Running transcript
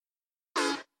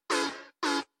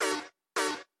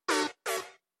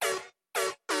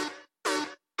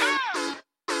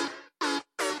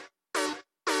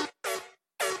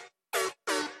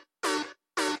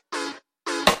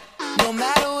No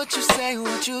matter what you say,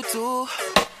 what you do,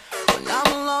 when I'm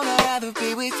alone, I'd rather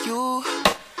be with you.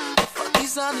 Fuck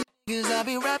these other niggas, I'll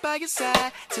be right by your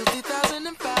side till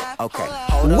 2005. Okay.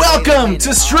 Welcome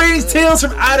to Strange Tales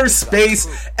from Outer Space,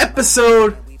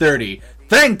 episode 30.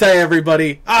 Thank you,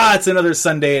 everybody. It's another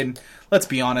Sunday, and let's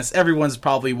be honest, everyone's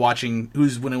probably watching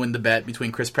who's going to win the bet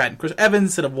between Chris Pratt and Chris Evans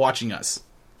instead of watching us.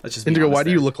 Let's just be Indigo, honest why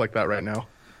do there. you look like that right now?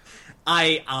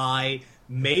 I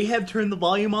may have turned the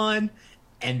volume on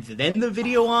and then the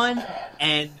video on,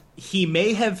 and he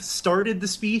may have started the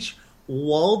speech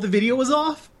while the video was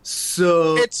off.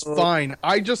 So It's fine.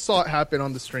 I just saw it happen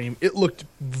on the stream. It looked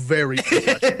very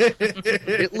professional.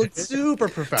 It looked super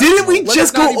professional. Didn't we Let's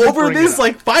just not go even over bring it this up.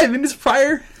 like 5 minutes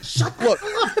prior? Look,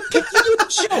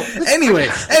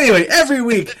 Anyway, every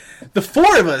week, the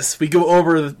four of us, we go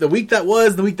over the week that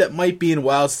was, the week that might be in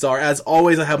WildStar. As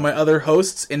always, I have my other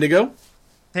hosts, Indigo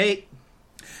hey,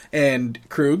 and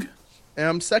Krug. and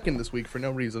I'm second this week for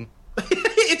no reason.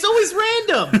 it's always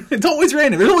random. It's always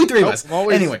random. There's only three of us.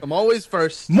 I'm always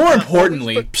first. More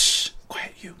importantly,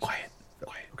 quiet.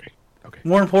 Okay.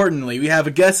 More importantly, we have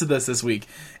a guest with us this week,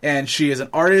 and she is an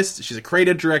artist. She's a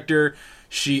creative director.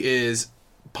 She is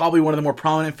probably one of the more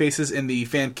prominent faces in the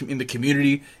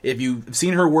community. If you've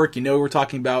seen her work, you know what we're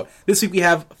talking about. This week we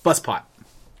have Fusspot.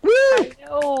 Woo!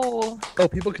 No. Oh,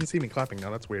 people can see me clapping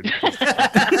now. That's weird.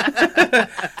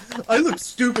 I look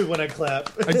stupid when I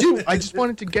clap. I do. I just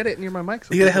wanted to get it near my mic.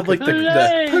 So You gotta have like the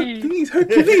Hooray!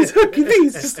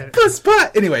 Hercules, just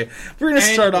Fusspot. Anyway, we're gonna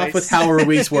start off with how our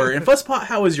weeks were. And Fusspot,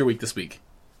 how was your week this week?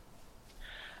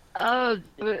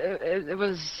 It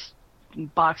was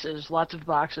boxes, lots of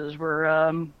boxes.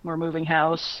 We're moving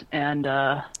house, and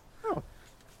oh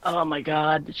my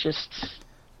god, it's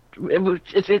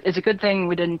a good thing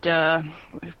we didn't.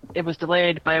 It was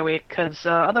delayed by a week because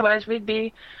otherwise we'd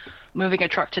be moving a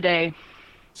truck today.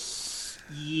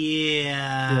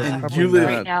 Yeah. And you live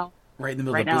Right now, right in the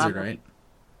middle right of the now, blizzard, right?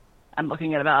 I'm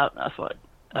looking at about a foot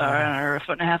or a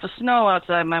foot and a half of snow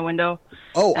outside my window.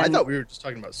 Oh, I And- thought we were just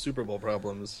talking about Super Bowl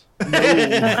problems. It's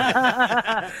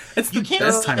You the can't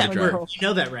best say time to that drive. word. You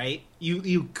know that, right?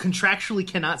 You contractually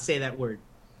cannot say that word.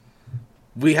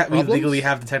 We Problems? legally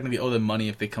have to technically owe them money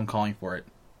if they come calling for it.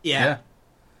 Yeah.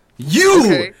 You!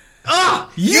 Okay.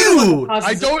 You!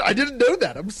 I didn't know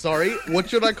that. I'm sorry. What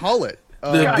should I call it?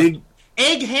 The big...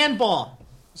 Egg handball.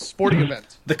 Sporting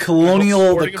event. The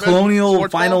colonial Sporting event?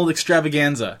 Sports final ball?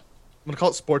 extravaganza. I'm gonna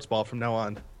call it sports ball from now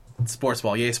on. Sports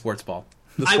ball. Yay, sports ball.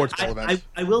 The sports ball event.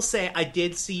 I will say I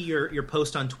did see your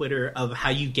post on Twitter of how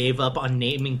you gave up on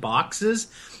naming boxes.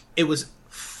 It was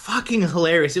fucking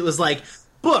hilarious. It was like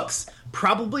books,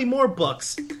 probably more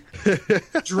books,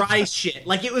 dry shit.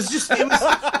 Like it was.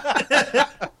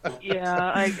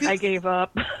 Yeah, I gave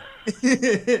up.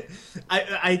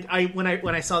 I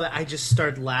when I saw that I just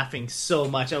started laughing so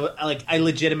much. I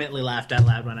legitimately laughed out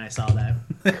loud when I saw that.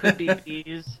 Could be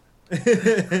these.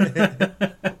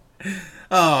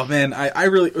 Oh, man. I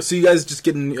really... So you guys just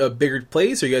getting a bigger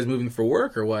place? Are you guys moving for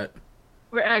work or what?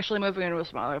 We're actually moving into a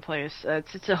smaller place.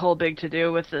 It's a whole big to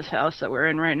do with this house that we're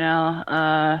in right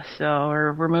now. So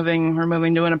we're moving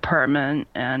to an apartment,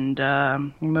 and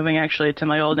we're moving actually to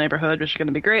my old neighborhood, which is going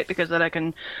to be great because then I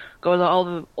can go to all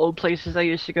the old places I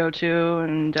used to go to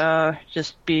and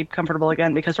just be comfortable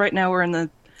again. Because right now we're in the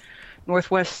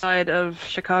northwest side of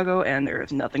Chicago, and there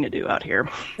is nothing to do out here.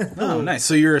 Oh, nice.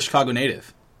 So you're a Chicago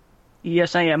native.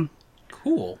 Yes, I am.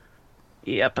 Cool.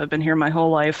 Yep, I've been here my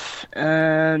whole life,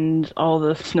 and all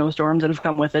the snowstorms that have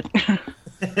come with it.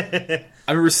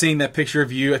 I remember seeing that picture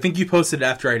of you. I think you posted it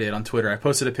after I did on Twitter. I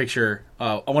posted a picture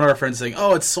on one of our friends saying,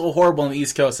 "Oh, it's so horrible on the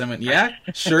East Coast." I went, "Yeah,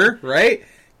 sure, right?"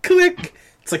 Click.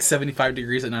 It's like 75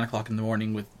 degrees at 9 o'clock in the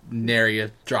morning with nary a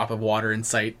drop of water in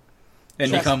sight.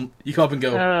 And you come up and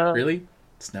go, "Really?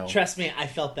 Snow?" Trust me, I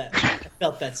felt that. I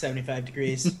felt that 75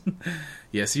 degrees.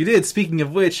 Yes, you did. Speaking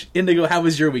of which, Indigo, how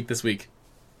was your week this week?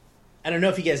 I don't know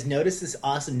if you guys noticed this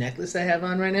awesome necklace I have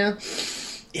on right now.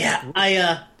 Yeah,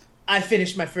 I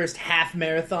finished my first half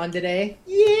marathon today.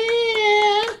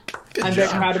 Yeah, I'm very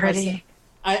proud of myself.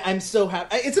 I'm so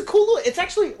happy. It's a cool. It's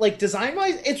actually like design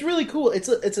wise, it's really cool. It's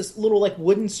a little like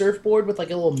wooden surfboard with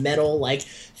like a little metal like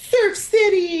Surf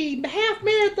City half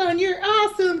marathon. You're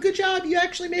awesome. Good job. You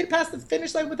actually made it past the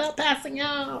finish line without passing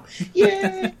out.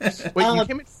 Yeah. Wait, you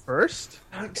came in first?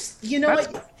 You know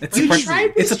what? It's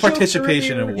It's a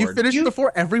participation award. You finished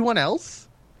before everyone else?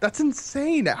 That's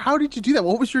insane. How did you do that?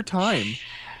 What was your time?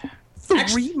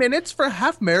 3 minutes for a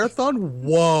half marathon?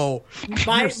 Whoa.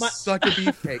 You're such a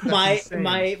beefcake.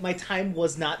 My time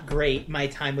was not great. My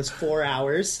time was 4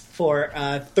 hours for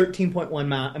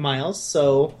 13.1 miles.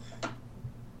 So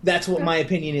That's what my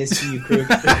opinion is to you, Krug.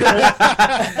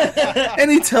 And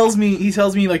he tells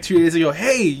me like 2 days ago,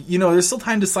 hey, you know, there's still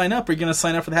time to sign up. Are you going to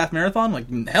sign up for the half marathon? I'm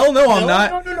like, hell no, I'm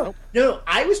not. No,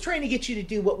 I was trying to get you to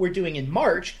do what we're doing in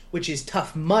March, which is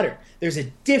Tough Mudder. There's a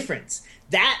difference.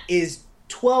 That is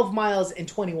 12 miles and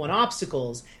 21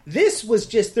 obstacles. This was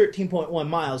just 13.1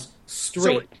 miles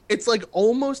straight. So it's like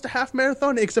almost a half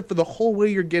marathon, except for the whole way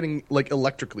you're getting like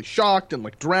electrically shocked and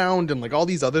like drowned and like all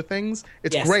these other things.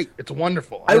 It's great. It's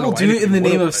wonderful. I will do it in the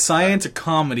name of science or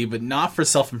comedy, but not for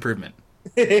self-improvement.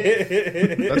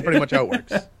 That's pretty much how it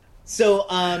works. So,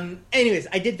 anyways,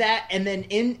 I did that, and then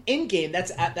in game,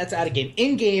 that's out of game.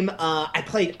 In game,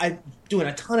 I'm doing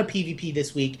a ton of PvP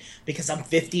this week because I'm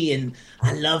 50 and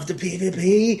I love the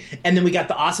PvP. And then we got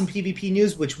the awesome PvP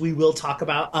news, which we will talk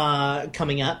about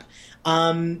coming up.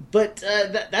 But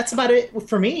that's about it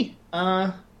for me.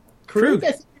 Krug,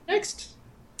 I think you're next.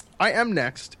 I am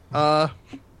next.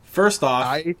 First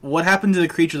off, what happened to the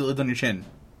creature that lived on your chin?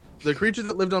 The creature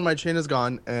that lived on my chin is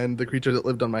gone, and the creature that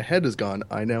lived on my head is gone.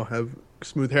 I now have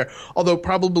smooth hair. Although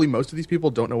probably most of these people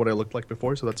don't know what I looked like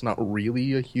before, so that's not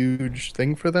really a huge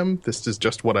thing for them. This is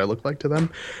just what I look like to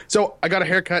them. So I got a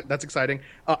haircut. That's exciting.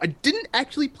 I didn't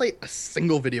actually play a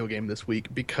single video game this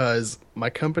week because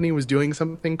my company was doing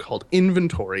something called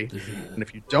inventory. And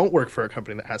if you don't work for a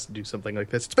company that has to do something like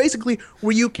this, it's basically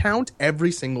where you count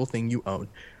every single thing you own.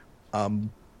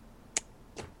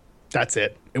 That's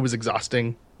it. It was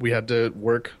exhausting. We had to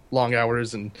work long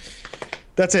hours, and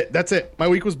that's it. My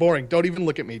week was boring. Don't even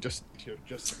look at me. Just your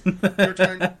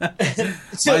turn.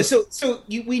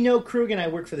 We know Krug and I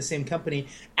work for the same company.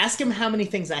 Ask him how many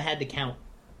things I had to count.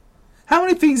 How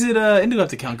many things did Indigo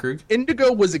have to count, Krug?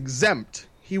 Indigo was exempt.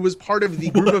 He was part of the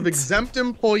group of exempt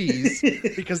employees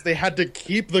because they had to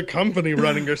keep the company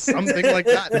running or something like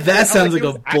that. That sounds like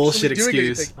a bullshit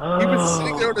excuse. He was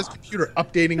sitting there on his computer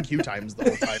updating queue times the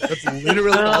whole time. That's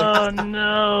literally all. Oh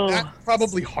no! That's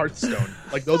probably Hearthstone.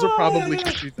 Like those are probably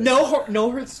two things.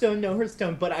 No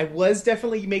Hearthstone. But I was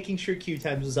definitely making sure queue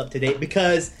times was up to date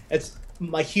because it's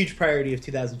my huge priority of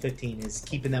 2015 is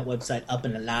keeping that website up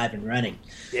and alive and running.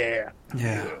 Yeah.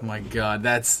 Oh my god,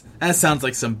 that sounds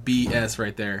like some BS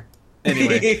right there.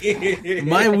 Anyway,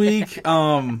 my week,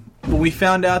 when we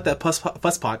found out that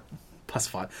Fusspot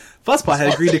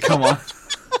had agreed to come on.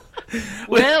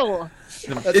 Well,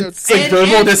 it's like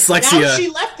verbal dyslexia. Now she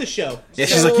left the show. Yeah,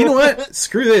 she's like, you know what?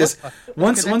 Screw this.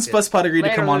 Once Fusspot agreed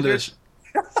to come on to this.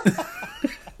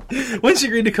 Once she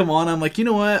agreed to come on, I'm like, you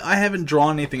know what? I haven't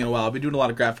drawn anything in a while. I've been doing a lot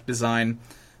of graphic design.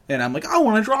 And I'm like, I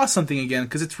want to draw something again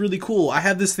because it's really cool. I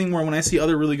have this thing where when I see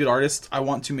other really good artists, I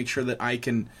want to make sure that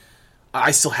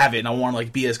I still have it, and I want to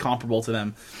like be as comparable to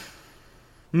them.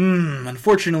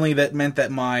 Unfortunately, that meant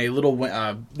that my little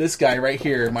this guy right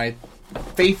here, my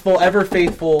ever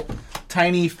faithful,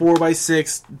 tiny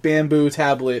 4x6 bamboo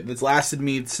tablet that's lasted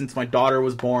me since my daughter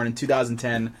was born in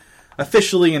 2010,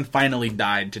 officially and finally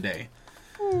died today.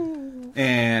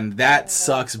 And that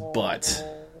sucks butt.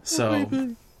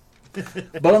 So,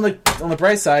 but on the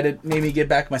bright side, it made me get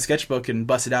back my sketchbook and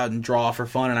bust it out and draw for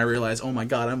fun. And I realized, oh my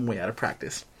god, I'm way out of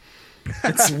practice.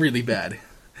 It's really bad.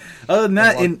 Other than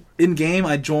that, in game,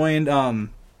 I joined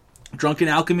Drunken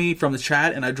Alchemy from the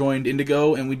chat, and I joined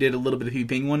Indigo, and we did a little bit of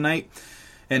PvPing one night.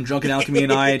 And Drunken Alchemy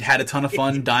and I had a ton of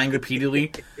fun, dying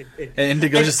repeatedly. And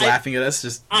Indigo just laughing at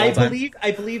us. I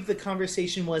believe the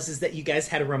conversation was that you guys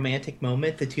had a romantic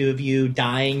moment, the two of you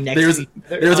dying next to each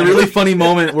other. There was a really funny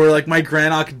moment where like my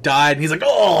Granok died, and he's like,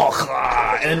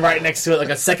 oh, and right next to it, like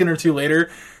a second or two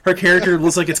later, her character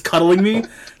looks like it's cuddling me.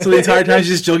 So the entire time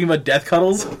she's just joking about death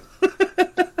cuddles.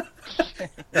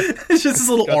 It's just this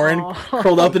little orange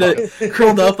curled up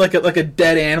like a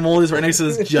dead animal is right next to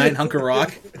this giant hunk of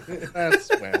rock. That's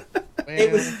well.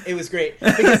 It was great.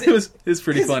 Because it was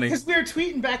pretty funny. Because we were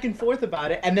tweeting back and forth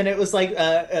about it, and then it was like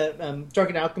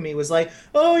Drunken Alchemy was like,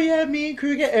 "Oh yeah, me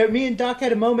and Doc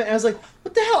had a moment." And I was like,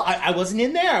 "What the hell? I wasn't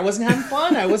in there. I wasn't having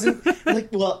fun. I wasn't like,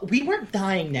 well, we weren't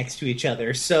dying next to each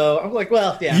other." So I'm like,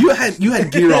 "Well, yeah." You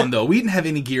had gear on though. We didn't have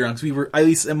any gear on because we were, at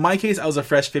least in my case, I was a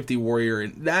fresh 50 warrior,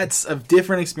 and that's a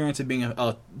different experience of being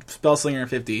a spellslinger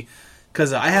 50.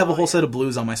 Because I have a whole set of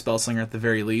blues on my spellslinger at the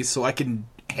very least, so I can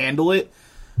handle it.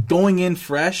 Going in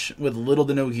fresh with little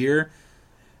to no gear,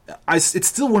 it's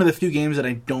still one of the few games that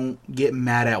I don't get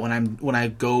mad at when I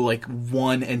go like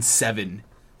 1-7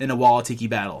 in a Walatiki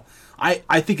battle.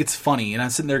 I think it's funny, and I'm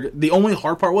sitting there. The only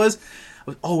hard part was I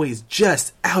was always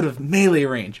just out of melee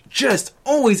range. Just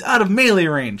always out of melee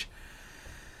range.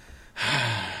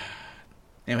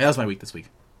 Anyway, that was my week this week.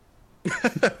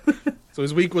 So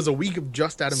his week was a week of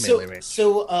just out of melee range.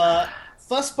 So,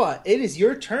 Fusspot, it is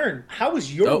your turn. How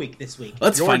was your week this week?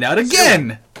 Let's find out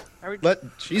again.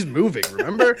 She's moving,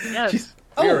 remember? Yes.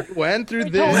 We already went through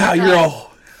this. Wow, you're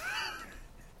all.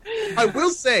 I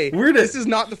will say, We're this is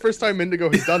not the first time Indigo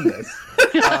has done this.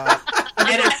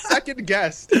 And our second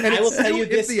guest, and I will it's tell still you in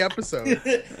this. the episode.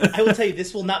 I will tell you,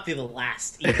 this will not be the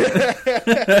last. Either.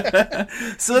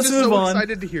 So let's I'm just move so on.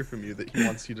 excited to hear from you that he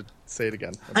wants you to say it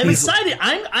again. I'm excited.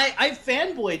 I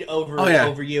fanboyed over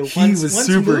over you. He was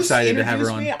super excited to have her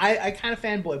introduced on. me, I kind of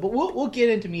fanboy, but we'll get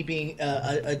into me being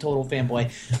a total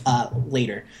fanboy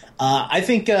later. I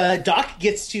think Doc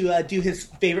gets to do his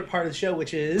favorite part of the show,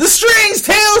 which is The Strings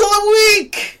Tales of the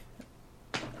Week!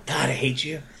 God, I hate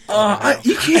you.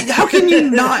 You can't. How can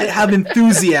you not have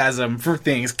enthusiasm for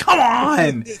things? Come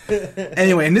on.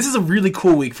 Anyway, and this is a really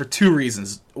cool week for two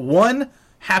reasons. One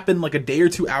happened like a day or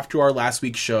two after our last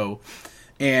week's show,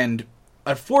 and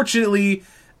unfortunately,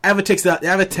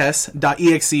 Avates.exe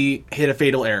hit a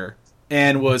fatal error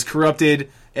and was corrupted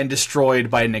and destroyed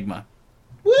by Enigma.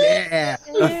 Yeah.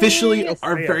 Officially,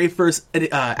 our very first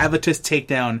Avates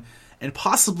takedown, and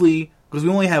possibly. Because we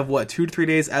only have, 2 to 3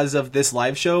 days as of this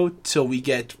live show till we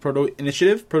get Proto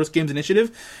Games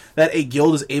Initiative, that a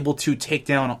guild is able to take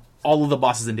down all of the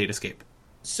bosses in Datascape.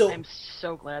 So I'm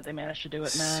so glad they managed to do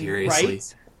it, man. Seriously.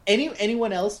 right?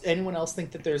 Anyone else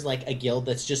think that there's like a guild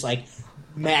that's just like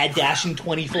mad dashing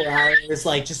 24 hours,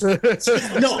 like just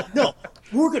no,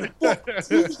 we're gonna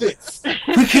do this.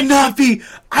 We cannot be.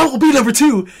 I will be number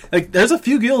 2. Like, there's a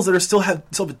few guilds that are still have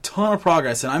a ton of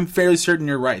progress, and I'm fairly certain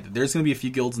you're right that there's going to be a few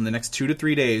guilds in the next 2 to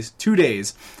 3 days, 2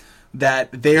 days,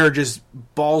 that they are just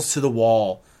balls to the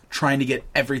wall trying to get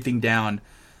everything down.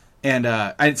 And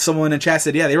someone in chat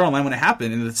said, yeah, they were online when it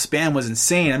happened, and the spam was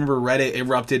insane. I remember Reddit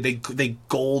erupted. They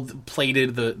gold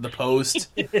plated the post.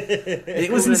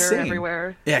 It was Glitter insane.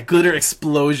 everywhere. Yeah, glitter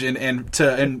explosion. And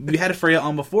we had Freya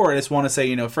on before. I just want to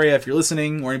say, Freya, if you're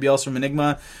listening, or anybody else from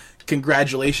Enigma,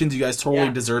 congratulations. You guys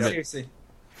totally deserve it. Seriously.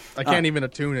 I can't even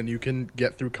attune, and you can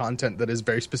get through content that is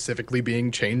very specifically being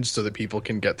changed so that people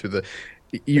can get through the.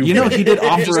 He did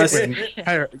offer us.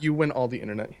 You win all the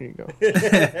internet. Here you go.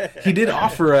 He did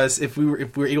offer us if we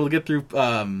were able to get through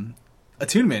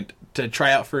attunement to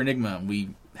try out for Enigma. We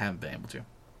haven't been able to.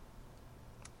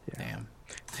 Yeah. Damn.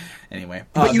 Anyway,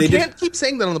 But you can't keep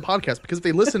saying that on the podcast, because if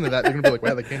they listen to that, they're gonna be like,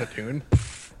 "Wow, they can't attune."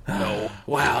 No.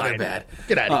 Wow, they're bad.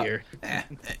 Get out of here.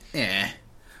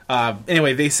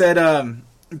 Anyway, they said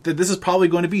that this is probably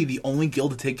going to be the only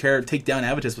guild to take down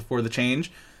Avates before the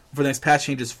change. For the next patch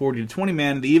change is 40 to 20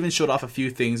 man. They even showed off a few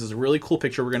things. There's a really cool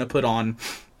picture we're going to put on.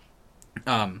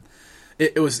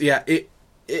 There's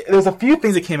a few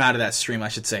things that came out of that stream, I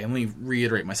should say. Let me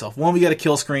reiterate myself. One, we got a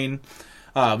kill screen.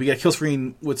 We got a kill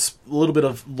screen with a little bit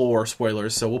of lore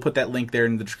spoilers, so we'll put that link there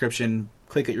in the description.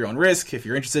 Click at your own risk if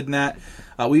you're interested in that.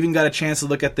 We even got a chance to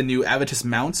look at the new Avates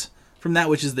mount from that,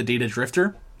 which is the Data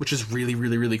Drifter, which is really,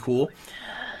 really, really cool.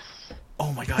 Yes.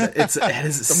 Oh my god, it is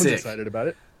Someone's sick. excited about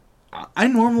it. I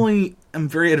normally am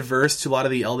very adverse to a lot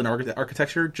of the Elden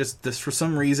architecture. Just this, for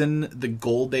some reason, the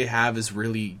gold they have is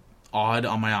really odd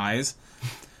on my eyes.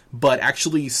 But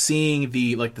actually seeing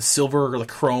the silver or the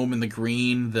chrome and the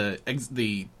green,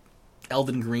 the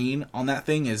Elden green on that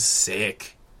thing is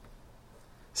sick.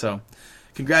 So,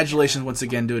 congratulations once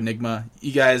again to Enigma.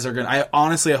 You guys are gonna. I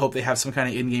hope they have some kind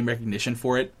of in-game recognition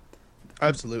for it.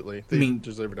 Absolutely, they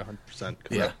deserve it 100%.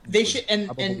 Yeah, they should, and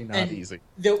not easy.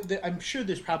 I'm sure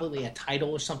there's probably a title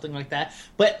or something like that.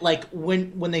 But like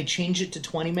when they change it to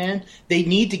 20 man, they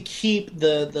need to keep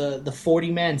the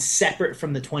 40 man separate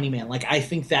from the 20 man. Like I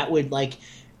think that would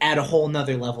add a whole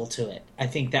nother level to it. I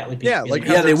think that would be they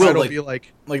will be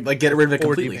like get rid of it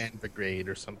 40 completely. Man brigade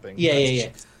or something. Yeah.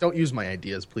 Don't use my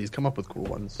ideas, please. Come up with cool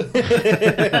ones.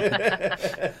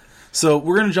 So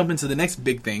we're going to jump into the next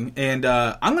big thing, and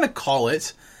I'm going to call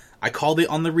it. I called it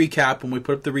on the recap when we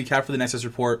put up the recap for the Nexus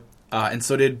report, and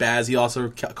so did Baz. He also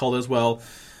called it as well.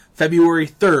 February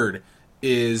 3rd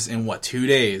is in 2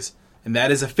 days, and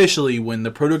that is officially when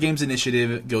the Proto Games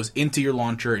Initiative goes into your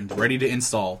launcher and is ready to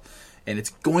install, and it's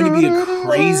going to be a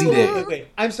crazy day. Wait,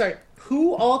 I'm sorry.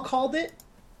 Who all called it?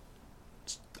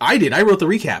 I did. I wrote the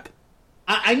recap.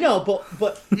 I know,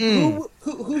 but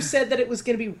who said that it was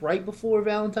going to be right before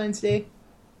Valentine's Day?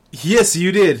 Yes,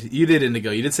 you did. You did,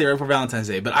 Indigo. You did say right before Valentine's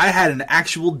Day, but I had an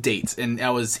actual date, and I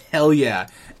was hell yeah.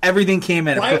 Everything came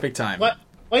at a perfect time. Why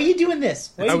are you doing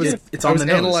this? It's on the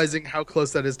nose. Analyzing how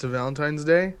close that is to Valentine's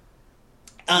Day.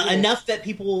 Enough that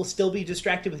people will still be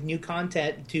distracted with new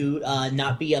content to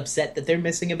not be upset that they're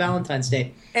missing a Valentine's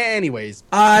Day. Anyways,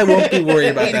 I won't be worried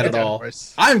about that at all.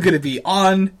 I'm going to be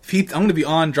on. I'm going to be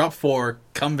on drop 4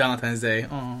 come Valentine's Day.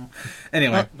 Aww.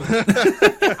 Anyway,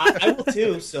 I will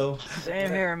too. So Same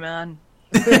here, man.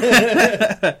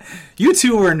 You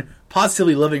two are in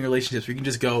positively loving relationships where you can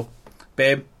just go,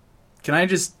 babe, can I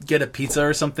just get a pizza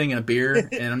or something and a beer,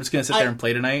 and I'm just gonna sit there and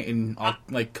play tonight, and I'll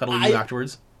like cuddle you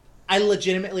afterwards. I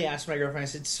legitimately asked my girlfriend, I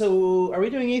said, so are we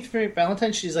doing anything for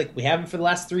Valentine's? She's like, we haven't for the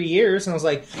last 3 years. And I was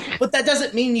like, but that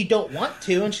doesn't mean you don't want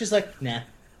to. And she's like, nah.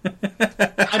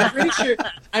 I'm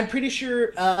pretty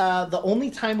sure the only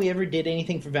time we ever did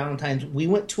anything for Valentine's, we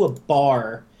went to a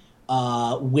bar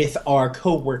with our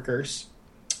coworkers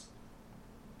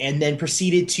and then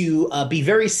proceeded to be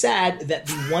very sad that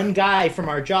the one guy from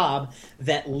our job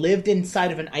that lived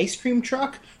inside of an ice cream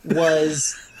truck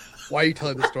was... Why are you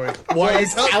telling the story? Why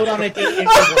is out on a date?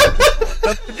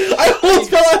 I almost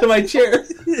fell out of my chair.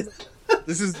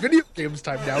 This is video games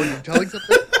time now, and you're telling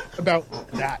something about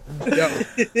that. No.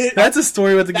 That's a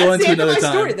story we have to go into another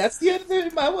time. Story. That's the end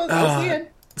of my one. That's the end.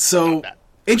 So,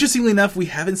 interestingly enough, we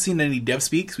haven't seen any dev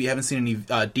speaks. We haven't seen any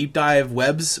deep dive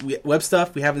web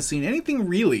stuff. We haven't seen anything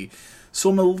really. So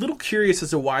I'm a little curious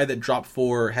as to why that drop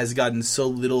 4 has gotten so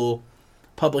little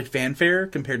public fanfare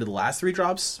compared to the last 3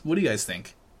 drops. What do you guys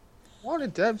think? I want a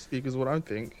dev speak is what I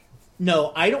think.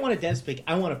 No, I don't want a dev speak.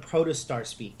 I want a protostar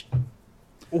speak.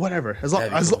 Whatever. As long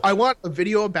as I want a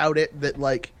video about it that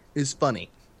like is funny,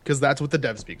 because that's what the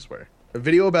dev speaks were. A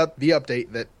video about the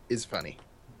update that is funny.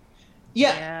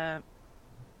 Yeah.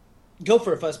 Go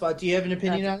for it, Fuzzbot. Do you have an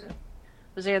opinion on it?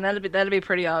 Saying that'd be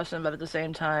pretty awesome, but at the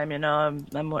same time,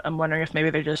 I'm wondering if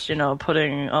maybe they're just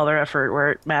putting all their effort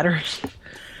where it matters.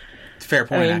 Fair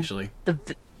point, actually.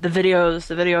 The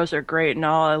videos are great and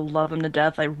all. I love them to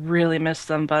death. I really miss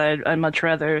them, but I'd much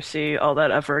rather see all that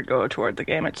effort go toward the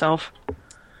game itself.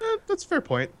 That's a fair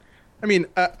point. I mean,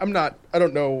 I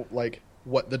don't know, like,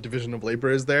 what the division of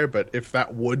labor is there, but if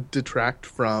that would detract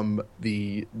from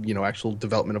the, actual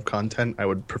development of content, I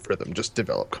would prefer them just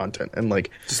develop content and, like...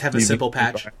 Just have a simple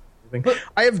patch. But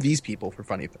I have these people for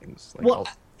funny things. Like, well,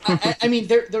 I mean,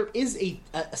 there is a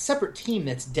separate team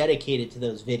that's dedicated to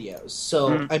those videos.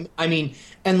 So, I mean,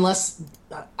 unless,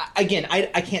 again,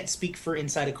 I can't speak for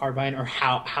Inside a Carbine or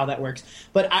how that works,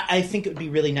 but I think it would be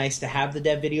really nice to have the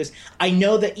dev videos. I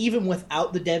know that even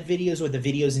without the dev videos or the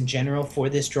videos in general for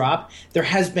this drop, there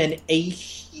has been a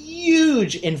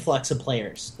huge influx of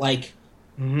players. Like,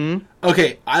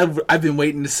 Okay, I've been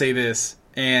waiting to say this,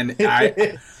 and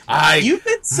You've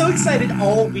been so excited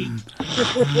all week.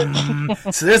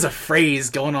 So there's a phrase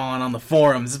going on the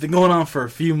forums. It's been going on for a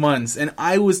few months, and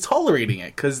I was tolerating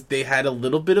it because they had a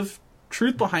little bit of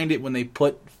truth behind it when they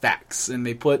put facts and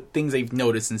they put things they've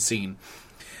noticed and seen.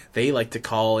 They like to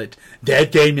call it,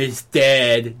 "That game is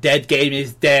dead. That game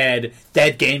is dead.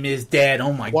 That game is dead."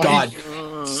 Oh my god.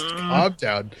 Calm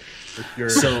down with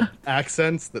your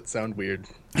accents that sound weird.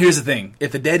 Here's the thing.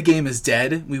 If the dead game is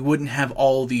dead, we wouldn't have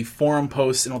all the forum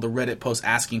posts and all the Reddit posts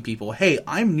asking people, hey,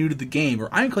 I'm new to the game, or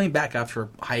I'm coming back after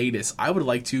a hiatus. I would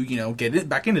like to, get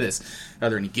back into this. Are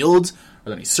there any guilds? Are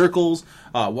there any circles?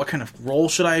 What kind of role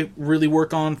should I really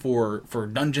work on for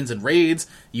dungeons and raids?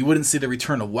 You wouldn't see the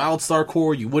return of WildStar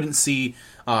Core. You wouldn't see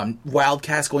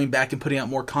Wildcast going back and putting out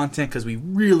more content because we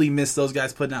really miss those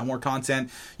guys putting out more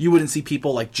content. You wouldn't see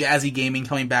people like Jazzy Gaming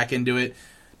coming back into it.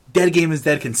 Dead Game is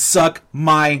Dead can suck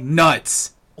my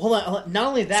nuts. Hold on. Not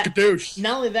only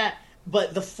that,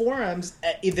 but the forums,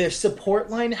 their support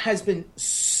line has been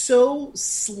so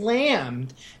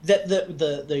slammed that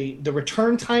the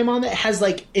return time on it has,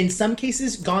 like, in some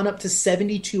cases gone up to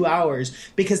 72 hours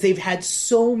because they've had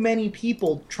so many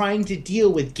people trying to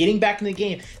deal with getting back in the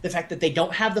game, the fact that they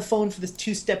don't have the phone for this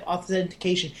 2-step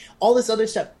authentication, all this other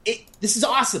stuff. This is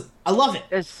awesome. I love it.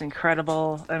 It's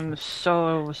incredible. I'm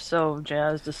so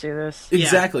jazzed to see this.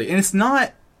 Exactly. And it's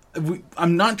not...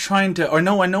 I'm not trying to... Or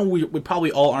no, I know we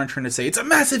probably all aren't trying to say it's a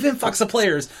massive influx of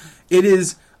players. It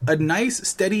is a nice,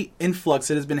 steady influx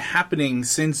that has been happening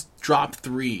since Drop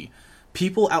 3.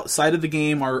 People outside of the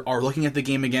game are looking at the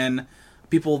game again.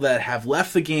 People that have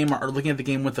left the game are looking at the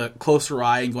game with a closer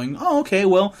eye and going, oh, okay,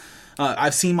 well,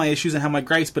 I've seen my issues and have my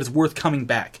gripes, but it's worth coming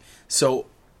back. So...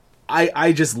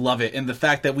 I just love it, and the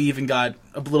fact that we even got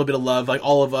a little bit of love, like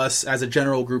all of us as a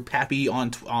general group, Pappy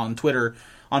on Twitter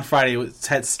on Friday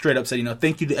had straight up said,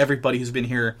 thank you to everybody who's been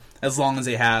here as long as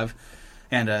they have,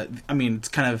 and I mean it's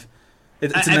kind of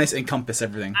it's a nice encompass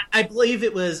everything. I believe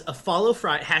it was a #Follow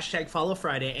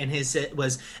Friday, and it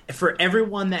was for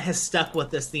everyone that has stuck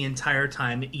with us the entire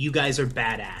time. You guys are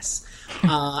badass.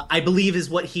 I believe is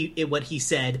what he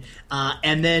said,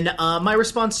 and then my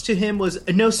response to him was,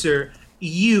 no, sir.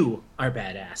 You are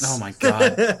badass. Oh my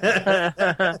god.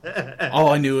 All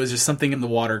I knew was there's something in the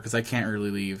water because I can't really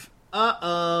leave.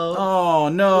 Uh-oh. Oh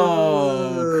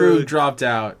no. Krug dropped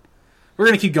out. We're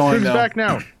going to keep going, Krug's back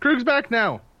now. Krug's back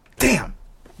now. Damn.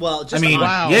 Well, I just mean,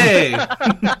 Wow. yay!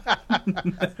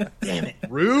 damn it.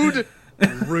 Rude.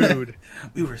 Rude.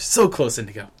 We were so close,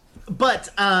 Indigo. But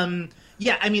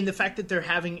yeah, I mean, the fact that they're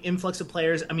having influx of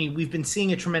players. I mean, we've been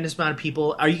seeing a tremendous amount of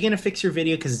people. Are you going to fix your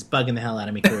video? Because it's bugging the hell out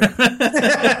of me,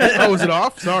 Karuk. Oh, was it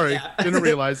off? Sorry. Didn't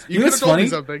realize. You know could what's have told me funny?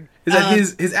 something. Is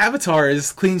that his avatar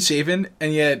is clean shaven,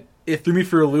 and yet it threw me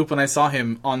for a loop when I saw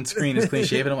him on screen as clean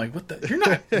shaven. I'm like, what the? You're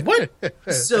not.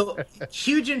 What? So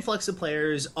huge influx of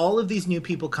players, all of these new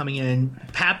people coming in,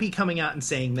 Pappy coming out and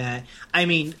saying that. I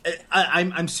mean,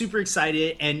 I'm super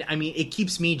excited, and I mean, it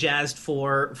keeps me jazzed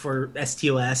for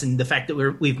STOS and the fact that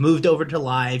we've moved over to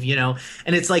live, you know.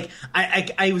 And it's like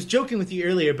I was joking with you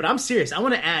earlier, but I'm serious. I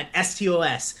want to add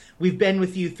STOS. We've been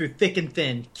with you through thick and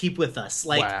thin. Keep with us.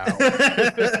 Like, Wow.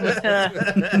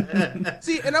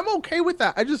 See, and I'm okay with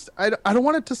that. I don't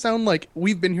want it to sound like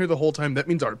we've been here the whole time. That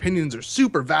means our opinions are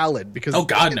super valid because Oh,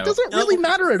 God, it no. doesn't really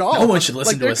matter at all. No one should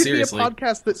listen to there us could seriously. Be a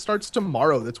podcast that starts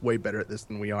tomorrow that's way better at this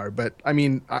than we are. But I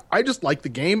mean, I just like the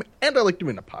game and I like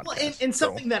doing a podcast. well, and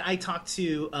something that I talked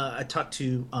to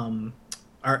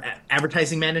our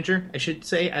advertising manager, I should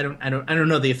say. I don't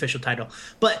know the official title,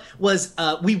 but was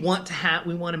we want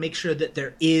to make sure that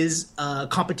there is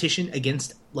competition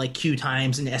against like Q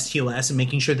Times and STOS and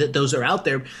making sure that those are out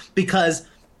there, because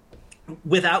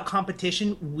without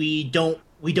competition we don't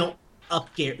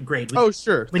upgrade. Oh,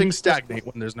 sure. when- Things stagnate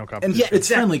when there's no And competition. Yeah, it's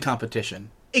exactly. friendly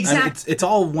competition. Exactly. And it's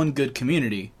all one good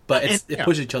community, but it And-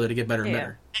 pushes each other to get better and Yeah.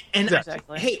 better. And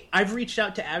Exactly. hey, I've reached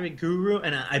out to Avid Guru,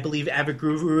 and I believe Avid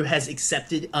Guru has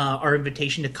accepted our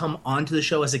invitation to come onto the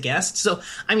show as a guest. So,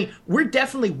 I mean, we're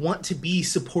definitely want to be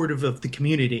supportive of the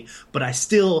community, but I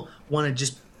still want to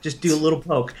just do a little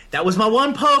poke. That was my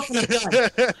one poke, and I'm done.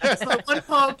 That's my one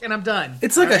poke, and I'm done.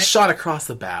 It's like All a right? shot across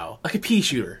the bow, like a pea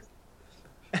shooter.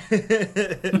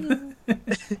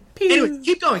 Anyway,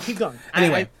 keep going.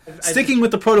 Anyway, sticking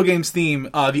with the Proto Games theme,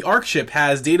 the Arc ship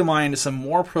has data mined some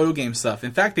more Proto Game stuff.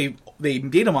 In fact, they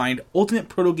data mined Ultimate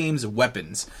Proto Games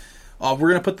weapons. We're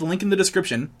gonna put the link in the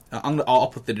description. I'll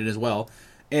put that in as well.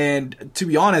 And to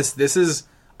be honest,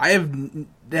 I have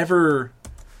never.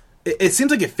 It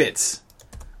seems like it fits.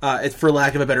 For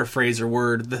lack of a better phrase or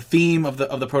word, the theme of the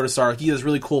Protostar. He has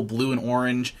really cool blue and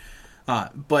orange,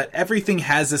 but everything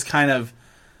has this kind of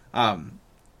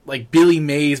like Billy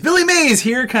Mays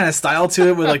here kind of style to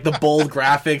it with like the bold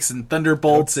graphics and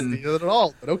thunderbolts See and it at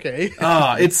all, but okay.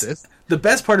 it's the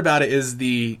best part about it is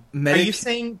the Are medic. you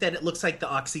saying that it looks like the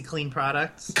OxyClean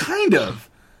products? Kind of.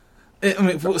 I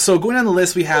mean, so going down the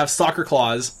list, we have soccer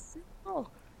claws.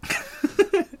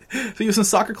 So you have some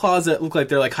soccer claws that look like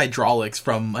they're like hydraulics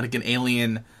from like an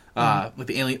alien, like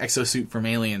the alien exosuit from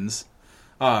Aliens.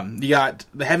 You got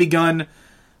the heavy gun,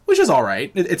 which is all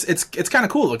right. It's kind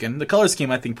of cool looking. The color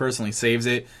scheme, I think, personally saves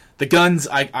it. The guns,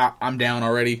 I'm down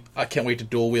already. I can't wait to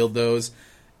dual wield those.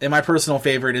 And my personal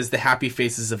favorite is the happy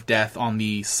faces of death on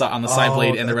the side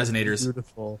blade and the that's resonators.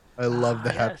 Beautiful. I love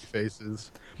the happy yes.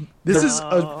 faces. This is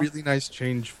a really nice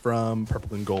change from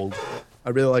purple and gold. I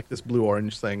really like this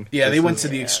blue-orange thing. Yeah, they This went is- to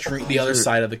the extreme, the other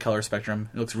side of the color spectrum.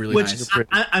 It looks really Which nice.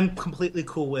 I'm completely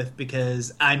cool with,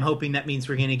 because I'm hoping that means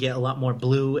we're going to get a lot more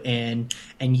blue and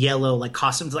yellow like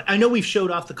costumes. Like, I know we've showed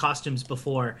off the costumes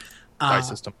before. dye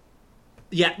system.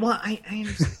 Yeah, well, I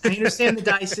understand the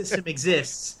dye system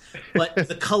exists, but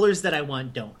the colors that I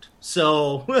want don't.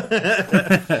 So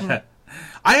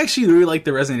I actually really like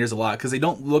the resonators a lot because they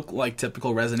don't look like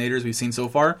typical resonators we've seen so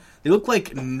far. They look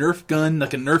like Nerf gun,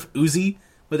 like a Nerf Uzi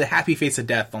with a happy face of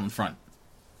death on the front.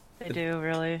 They do,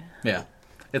 really. Yeah,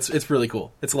 it's really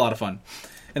cool. It's a lot of fun.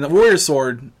 And the warrior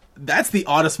sword, that's the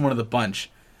oddest one of the bunch.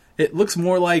 It looks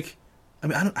more like, I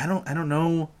mean, I don't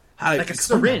know how like to a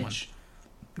explain that one. syringe.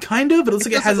 Kind of, but it looks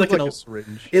like it doesn't has look like like an. a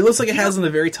syringe. It looks like it has on the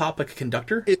very top like a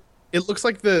conductor. It looks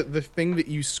like the thing that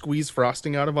you squeeze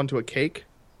frosting out of onto a cake.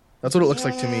 That's what it looks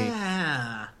like to me.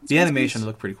 Yeah, The animations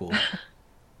look pretty cool.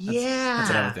 yeah. That's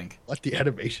what I would think. Like the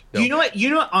animation. You know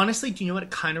what? Honestly, do you know what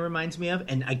it kind of reminds me of?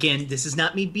 And again, this is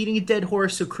not me beating a dead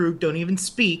horse, so Krug, don't even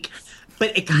speak.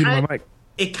 But it Mute my kind mic.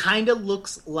 it kind of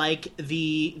looks like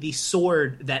the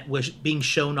sword that was being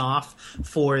shown off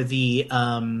for the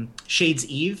Shades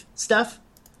Eve stuff.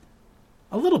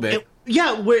 A little bit.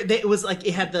 It was like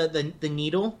it had the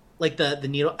needle. Like the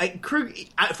needle. Krug,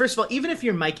 first of all, even if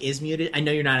your mic is muted, I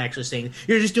know you're not actually saying it.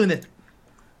 You're just doing the.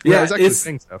 Yeah, Yeah, I was actually it's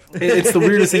saying stuff. it's the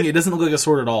weirdest thing. It doesn't look like a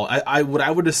sword at all. What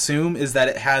I would assume is that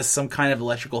it has some kind of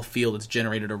electrical field that's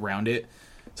generated around it,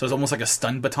 so it's almost like a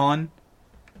stun baton.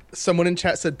 Someone in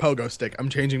chat said pogo stick. I'm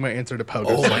changing my answer to pogo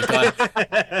Oh stick. my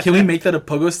god! Can we make that a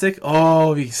pogo stick?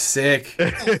 Oh, it'd be sick.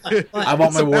 I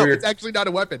want my So now warrior. it's actually not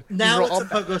a weapon. Now These it's are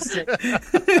a all- pogo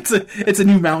stick. It's a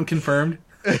new mount confirmed.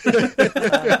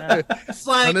 Flying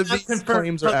None of these confirmed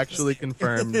claims are post. actually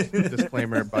confirmed.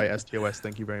 Disclaimer by STOS.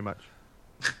 Thank you very much.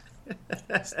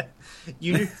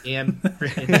 You damn.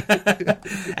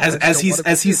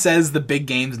 as he says the big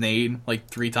game's name like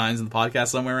 3 times in the podcast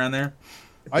somewhere around there.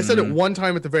 I said it one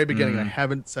time at the very beginning. I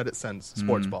haven't said it since.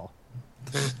 Sports ball.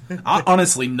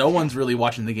 Honestly, no one's really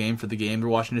watching the game for the game. They're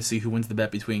watching to see who wins the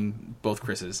bet between both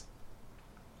Chris's.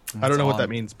 I don't know what all. that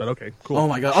means, but okay, cool. Oh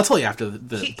my god, I'll tell you after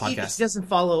the He podcast. doesn't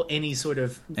follow any sort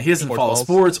of. He doesn't Sports follow balls.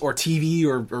 sports or TV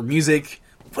or music.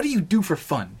 What do you do for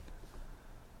fun?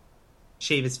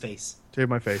 Shave his face. Shave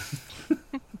my face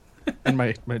and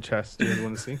my chest. Do you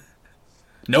want to see?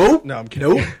 Nope. No, I'm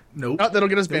kidding. Nope. Nope. Oh, that'll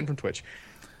get us banned from Twitch.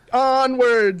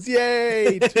 Onwards,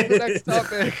 yay to the next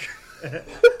topic.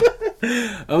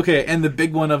 Okay, and the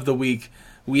big one of the week,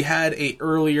 we had a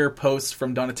earlier post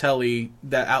from Donatelli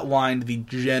that outlined the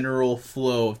general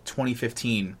flow of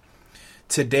 2015.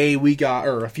 Today we got,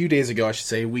 or a few days ago I should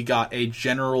say, we got a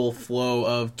general flow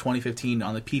of 2015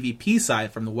 on the PvP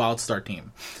side from the WildStar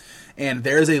team. And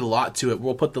there's a lot to it.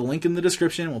 We'll put the link in the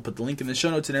description, we'll put the link in the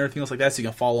show notes and everything else like that so you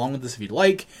can follow along with this if you'd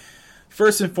like.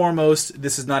 First and foremost,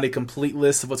 this is not a complete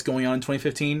list of what's going on in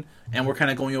 2015, and we're kind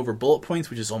of going over bullet points,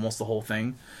 which is almost the whole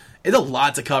thing. It's a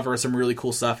lot to cover, some really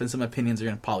cool stuff, and some opinions are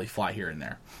going to probably fly here and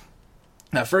there.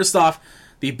 Now, first off,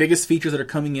 the biggest features that are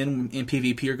coming in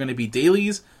PvP are going to be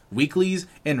dailies, weeklies,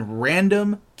 and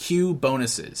random queue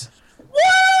bonuses.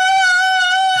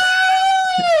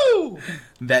 Woo!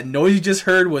 That noise you just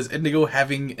heard was Indigo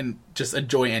having just a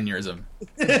joy aneurysm.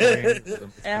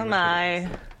 Am I?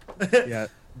 Yeah,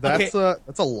 that's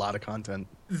a lot of content.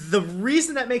 The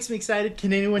reason that makes me excited.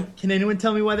 Can anyone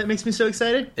tell me why that makes me so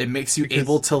excited? It makes you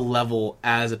able to level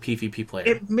as a PvP player.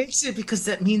 It makes it because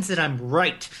that means that I'm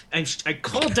right. I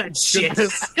called that shit.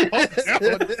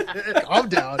 Calm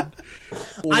down. I'm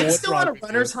What's still wrong on a with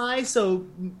runner's high, so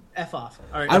F off.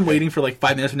 All right. I'm waiting for like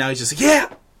 5 minutes from now. He's just like, yeah!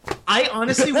 I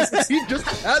honestly was. you? He just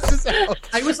passed this out.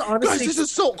 I was Guys, honestly. this is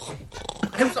so.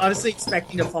 I was honestly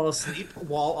expecting to fall asleep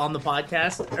while on the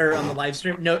podcast or on the live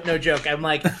stream. No joke. I'm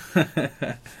like,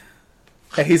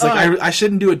 And he's like, I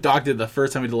shouldn't do what Doc did the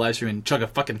first time we did the live stream and chug a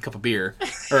fucking cup of beer.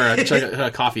 Or chug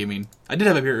a coffee, I mean. I did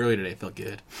have a beer earlier today. It felt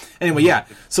good. Anyway, yeah.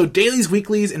 So dailies,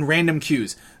 weeklies, and random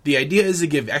queues. The idea is to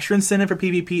give extra incentive for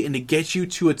PvP and to get you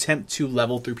to attempt to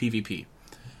level through PvP.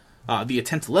 The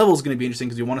attempt to level is going to be interesting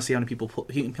because we want to see how many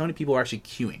people are actually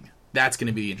queuing. That's going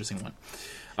to be the interesting one.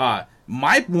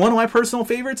 One of my personal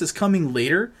favorites is coming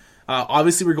later.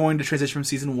 Obviously, we're going to transition from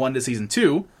Season 1 to Season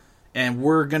 2, and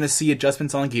we're going to see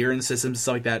adjustments on gear and systems and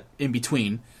stuff like that in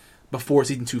between before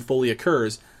Season 2 fully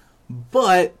occurs.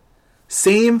 But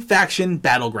same faction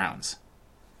battlegrounds.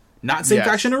 Not same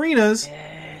faction arenas.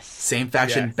 Yes. Same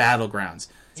faction battlegrounds.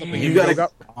 You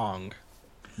got wrong.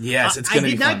 Yes, it's going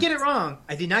to be fun. I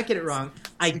did not get it wrong.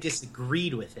 I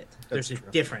disagreed with it. There's a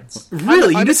difference.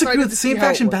 Really? I'm You disagree excited with to the see same how it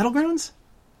faction works. battlegrounds?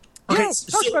 Okay, Yeah,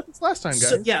 we talked about this last time, guys.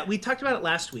 So, yeah, we talked about it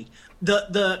last week.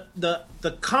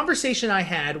 The conversation I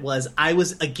had was I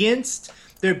was against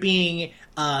there being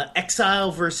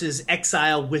exile versus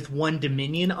exile with one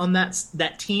dominion on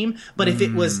that team. But if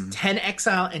it was 10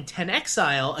 exile and 10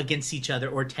 exile against each other,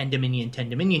 or 10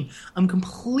 dominion, I'm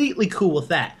completely cool with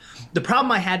that. The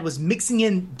problem I had was mixing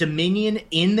in dominion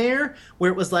in there, where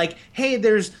it was like, hey,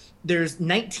 there's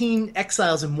 19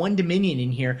 exiles and one dominion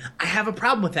in here. I have a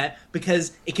problem with that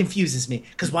because it confuses me.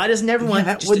 Because why doesn't everyone Yeah,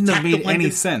 that just wouldn't have attack the made one any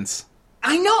sense.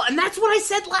 I know, and that's what I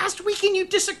said last week, and you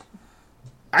disagree.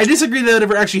 I disagree that it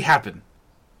ever actually happened.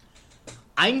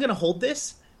 I'm going to hold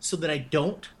this so that I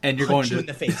don't And you're punch going you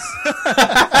to- in the face.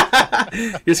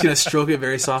 You're just going to stroke it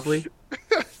very softly.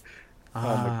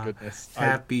 Oh my goodness.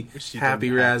 Happy wish you Happy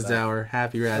didn't have Razdower.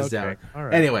 Happy Razdower. Okay, all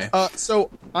right. Anyway. So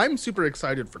I'm super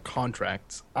excited for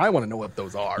contracts. I want to know what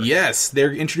those are. Yes,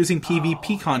 they're introducing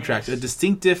PvP contracts, a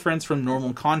distinct difference from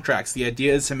normal contracts. The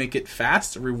idea is to make it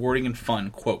fast, rewarding, and fun,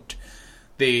 quote.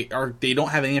 They don't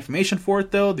have any information for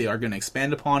it, though. They are going to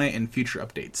expand upon it in future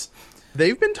updates.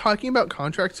 They've been talking about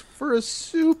contracts for a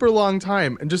super long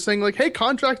time and just saying, like, hey,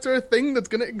 contracts are a thing that's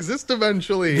going to exist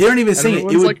eventually. They aren't even And saying it. It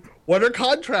everyone's would- like, what are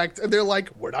contracts? And they're like,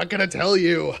 we're not going to tell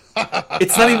you.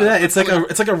 It's not even that. It's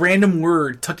like a random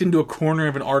word tucked into a corner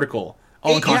of an article.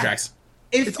 All in Yeah. contracts.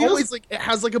 It It's feels, always like, it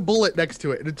has like a bullet next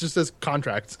to it and it just says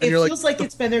contracts. And it you're feels like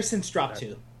it's been there since Drop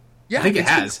 2. yeah, I think it it's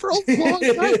been has. for a long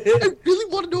time. I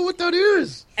really want to know what that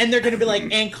is. And they're going to be like,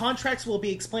 and contracts will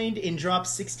be explained in Drop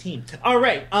 16. All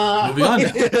right. Moving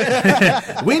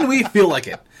on. When we feel like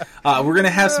it. We're going to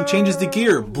have some changes to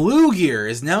gear. Blue gear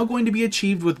is now going to be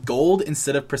achieved with gold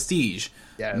instead of prestige.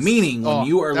 Yes. Meaning, when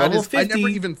you are that level is- 50... I never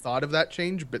even thought of that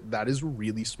change, but that is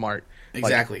really smart. Like,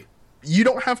 Exactly. you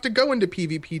don't have to go into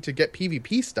PvP to get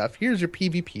PvP stuff. Here's your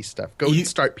PvP stuff. Go and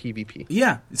start PvP.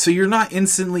 Yeah, so you're not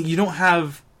instantly, you don't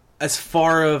have as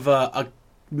far of a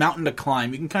mountain to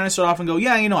climb. You can kind of start off and go,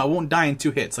 yeah, I won't die in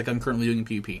 2 hits like I'm currently doing in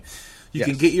PvP. You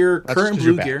can get your current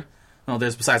blue gear. Oh,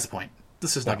 there's besides the point.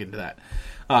 Let's just not get into that.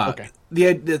 Okay.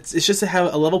 It's just to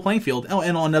have a level playing field. Oh,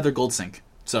 and another gold sink.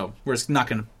 So we're just not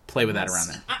going to play with that around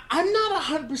there. I'm not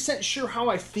 100% sure how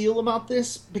I feel about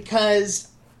this because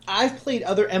I've played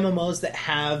other MMOs that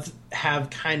have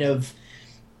kind of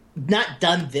not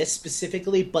done this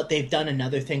specifically, but they've done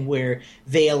another thing where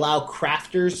they allow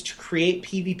crafters to create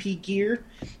PvP gear.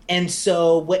 And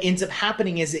so what ends up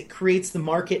happening is it creates the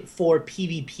market for for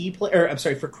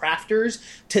crafters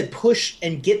to push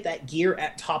and get that gear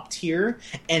at top tier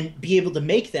and be able to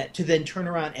make that to then turn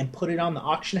around and put it on the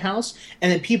auction house.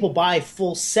 And then people buy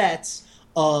full sets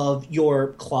of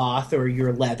your cloth or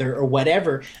your leather or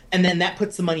whatever, and then that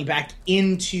puts the money back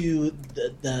into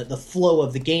the flow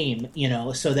of the game,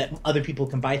 so that other people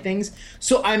can buy things.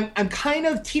 So I'm kind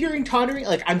of tottering.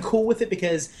 Like, I'm cool with it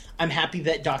because I'm happy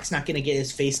that Doc's not going to get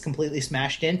his face completely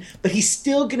smashed in, but he's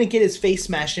still going to get his face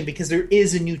smashed in because there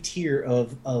is a new tier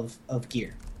of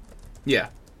gear. Yeah.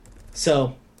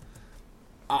 So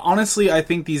honestly, I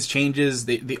think these changes,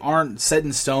 they aren't set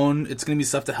in stone. It's going to be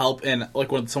stuff to help, and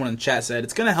like what someone in the chat said,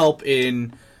 it's going to help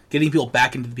in getting people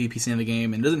back into the PvP scene of the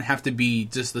game, and it doesn't have to be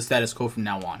just the status quo from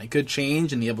now on. It could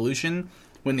change in the evolution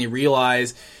when they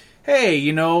realize,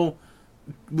 hey,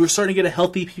 we're starting to get a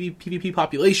healthy PvP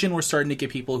population, we're starting to get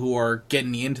people who are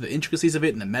getting into the intricacies of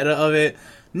it and the meta of it.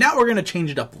 Now we're going to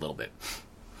change it up a little bit.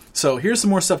 So here's some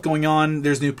more stuff going on.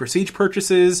 There's new prestige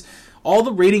purchases. All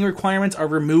the rating requirements are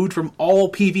removed from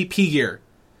all PvP gear.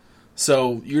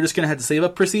 So you're just going to have to save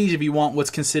up prestige if you want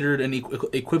what's considered an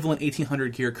equivalent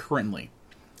 1800 gear currently.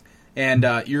 And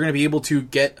you're going to be able to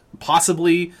get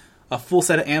possibly a full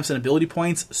set of amps and ability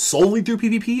points solely through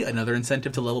PvP, another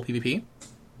incentive to level PvP.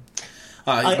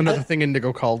 Another thing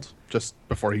Indigo called just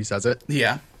before he says it.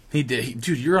 Yeah, he did.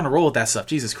 Dude, you're on a roll with that stuff.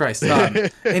 Jesus Christ.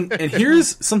 And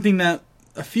here's something that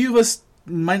a few of us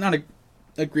might not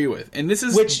agree with, and this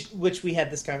is which we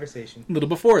had this conversation a little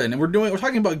before then, and we're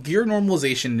talking about gear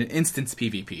normalization and instance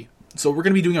PvP. So we're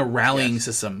going to be doing a rallying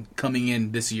system coming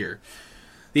in this year.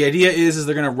 The idea is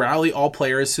they're going to rally all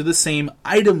players to the same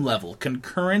item level,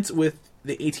 concurrent with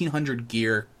the 1800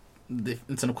 gear.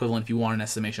 It's an equivalent if you want an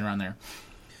estimation around there.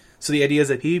 So the idea is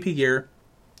that PvP gear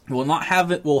will have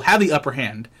the upper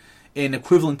hand in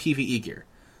equivalent PvE gear.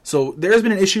 So there's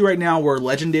been an issue right now where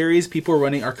legendaries, people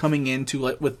are coming in to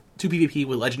PvP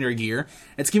with legendary gear.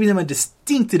 It's giving them a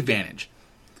distinct advantage.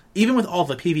 Even with all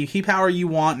the PvP power you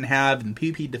want and have and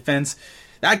PvP defense,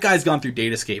 that guy's gone through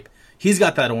Datascape. He's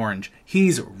got that orange.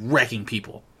 He's wrecking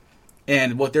people.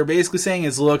 And what they're basically saying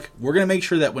is, look, we're going to make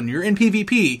sure that when you're in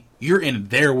PvP, you're in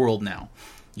their world now.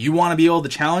 You want to be able to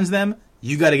challenge them,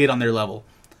 you got to get on their level.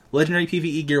 Legendary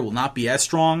PvE gear will not be as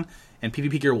strong, and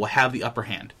PvP gear will have the upper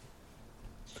hand.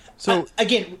 So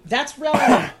again, that's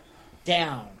rallying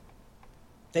down.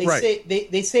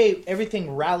 They say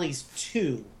everything rallies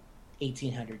to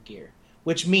 1800 gear,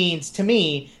 which means to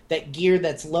me that gear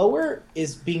that's lower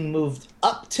is being moved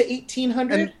up to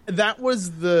 1800. And that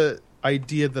was the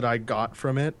idea that I got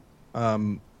from it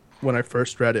when I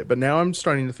first read it. But now I'm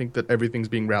starting to think that everything's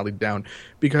being rallied down,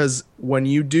 because when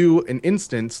you do an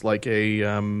instance like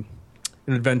an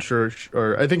adventure,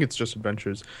 or I think it's just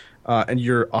adventures, and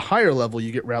you're a higher level,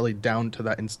 you get rallied down to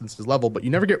that instance's level, but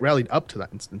you never get rallied up to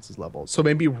that instance's level. So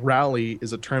maybe rally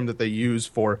is a term that they use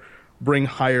for bring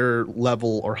higher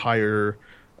level or higher,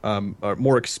 or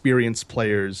more experienced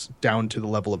players down to the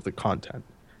level of the content.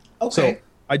 Okay. So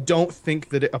I don't think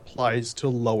that it applies to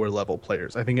lower level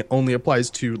players. I think it only applies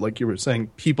to, like you were saying,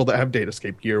 people that have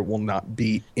Datascape gear will not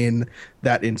be in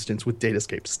that instance with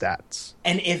Datascape stats.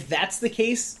 And if that's the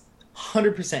case,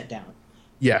 100% down.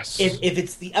 Yes. If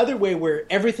it's the other way where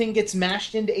everything gets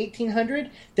mashed into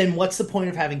 1800, then what's the point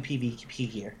of having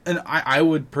PvP gear? And I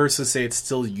would personally say it's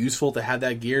still useful to have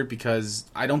that gear, because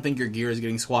I don't think your gear is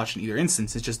getting squashed in either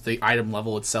instance. It's just the item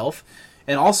level itself.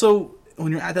 And also,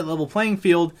 when you're at that level playing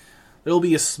field, there will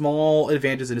be a small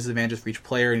advantages and disadvantages for each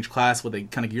player in each class, what the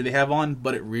kind of gear they have on,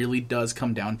 but it really does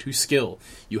come down to skill.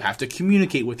 You have to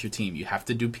communicate with your team. You have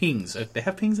to do pings. If they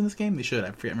have pings in this game, they should.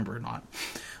 I remember or not.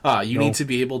 You need to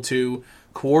be able to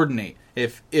coordinate.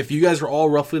 If you guys are all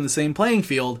roughly in the same playing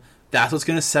field, that's what's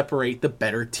going to separate the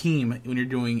better team when you're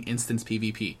doing instance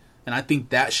PvP. And I think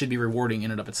that should be rewarding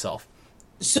in and of itself.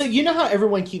 So you know how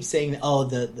everyone keeps saying, oh,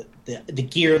 the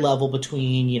gear level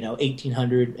between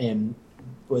 1800 and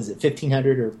was it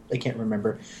 1500 or I can't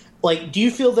remember, like, do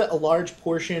you feel that a large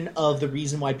portion of the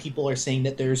reason why people are saying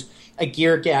that there's a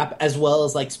gear gap as well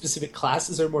as like specific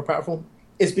classes are more powerful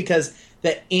is because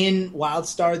that in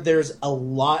WildStar there's a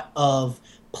lot of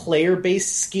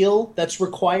player-based skill that's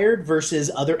required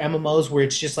versus other MMOs where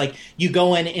it's just like you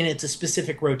go in and it's a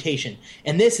specific rotation.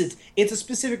 And this it's a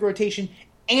specific rotation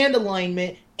and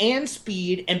alignment and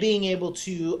speed and being able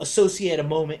to associate a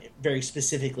moment very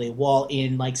specifically. While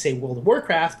in, like, say, World of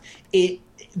Warcraft,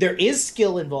 there is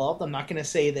skill involved. I'm not going to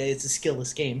say that it's a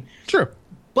skillless game. Sure.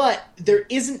 But there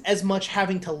isn't as much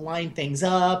having to line things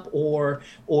up or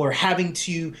having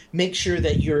to make sure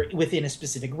that you're within a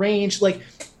specific range. Like,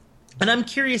 and I'm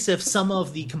curious if some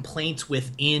of the complaints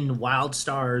within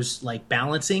WildStar's like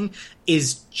balancing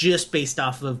is just based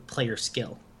off of player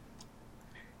skill.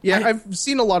 Yeah, I've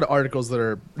seen a lot of articles that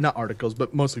are not articles,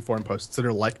 but mostly forum posts that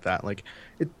are like that. Like,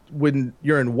 when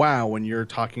you're in WoW, when you're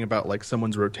talking about like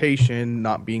someone's rotation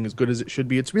not being as good as it should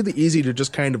be, it's really easy to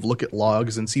just kind of look at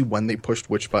logs and see when they pushed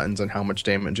which buttons and how much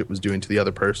damage it was doing to the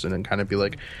other person, and kind of be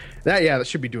like, that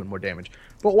should be doing more damage.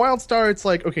 But WildStar, it's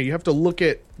like, okay, you have to look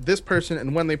at this person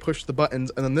and when they pushed the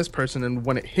buttons, and then this person and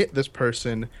when it hit this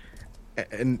person.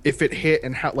 And if it hit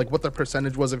and how, like, what the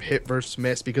percentage was of hit versus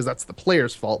miss, because that's the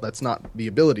player's fault. That's not the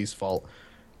ability's fault.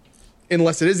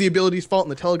 Unless it is the ability's fault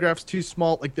and the telegraph's too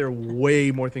small, like, there are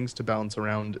way more things to balance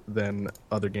around than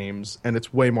other games, and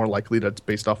it's way more likely that it's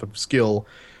based off of skill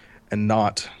and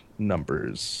not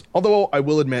numbers. Although I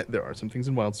will admit there are some things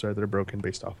in WildStar that are broken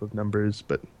based off of numbers,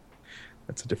 but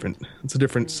it's a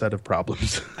different set of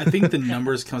problems. I think the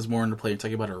numbers comes more into play. You're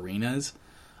talking about arenas.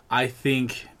 I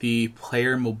think the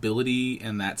player mobility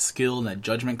and that skill and that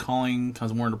judgment calling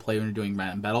comes more into play when you're doing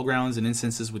battlegrounds and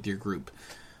instances with your group.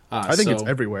 I think it's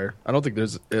everywhere. I don't think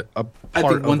there's a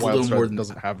part of WildStar that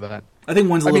doesn't have that. I think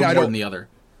one's a little more than the other.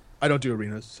 I don't do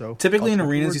arenas, so... Typically in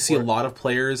arenas, you see a lot of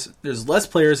players. There's less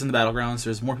players in the battlegrounds.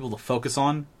 There's more people to focus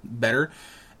on better.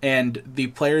 And the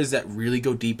players that really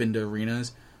go deep into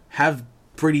arenas have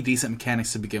pretty decent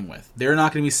mechanics to begin with. They're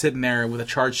not going to be sitting there with a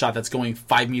charge shot that's going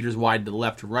 5 meters wide to the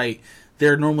left or right.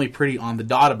 They're normally pretty on the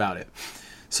dot about it.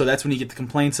 So that's when you get the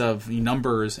complaints of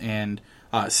numbers and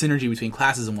synergy between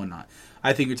classes and whatnot.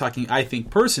 I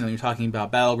think personally, you're talking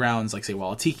about battlegrounds like, say,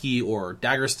 Walatiki or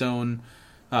Daggerstone.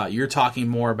 You're talking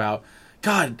more about,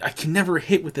 God, I can never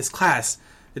hit with this class.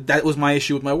 That was my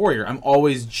issue with my warrior. I'm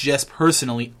always just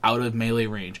personally out of melee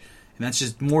range. And that's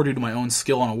just more due to my own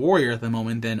skill on a warrior at the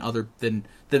moment than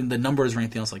the numbers or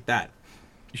anything else like that.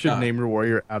 You should name your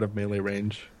warrior out of melee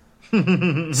range.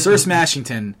 Sir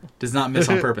Smashington does not miss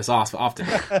on purpose often.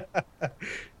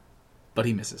 But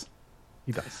he misses.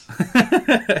 He does.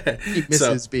 He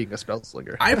misses being a spell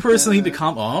slinger. I personally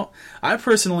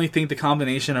think the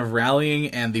combination of rallying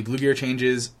and the blue gear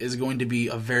changes is going to be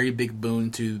a very big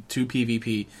boon to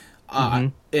PvP.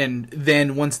 And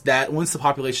then once the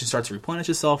population starts to replenish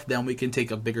itself, then we can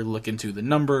take a bigger look into the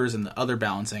numbers and the other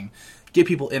balancing. Get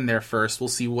people in there first. We'll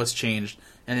see what's changed,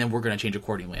 and then we're going to change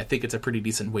accordingly. I think it's a pretty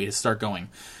decent way to start going.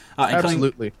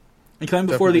 Absolutely. And coming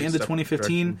before the end of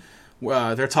 2015,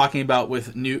 they're talking about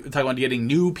getting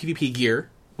new PvP gear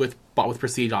bought with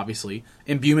Prestige, obviously,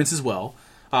 imbuements as well.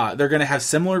 They're going to have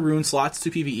similar rune slots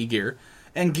to PvE gear,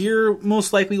 and gear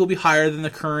most likely will be higher than the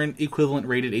current equivalent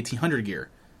rated 1800 gear.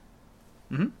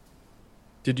 Mm-hmm.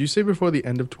 Did you say before the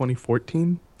end of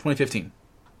 2014? 2015.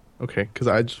 Okay, because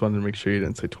I just wanted to make sure you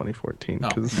didn't say 2014.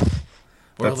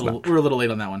 We're a little late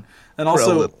on that one. And also,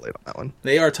 we're a little late on that one.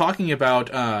 They are talking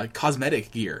about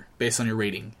cosmetic gear based on your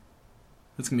rating.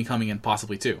 That's going to be coming in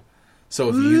possibly too. So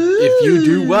if you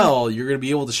do well, you're going to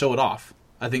be able to show it off.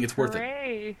 I think it's worth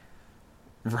it.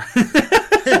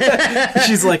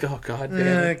 She's like, oh God,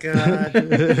 damn it. Oh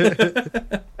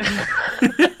God.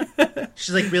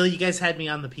 She's like, really? You guys had me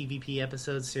on the PvP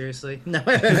episode? Seriously? No.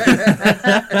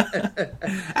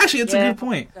 Actually, that's a good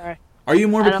point. Sorry. Are you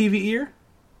more of a PvEer?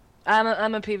 I'm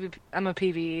a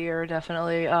PvEer,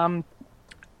 definitely.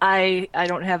 I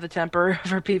don't have the temper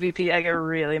for PvP. I get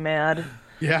really mad.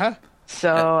 Yeah.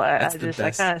 So I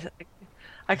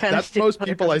kind of. That's most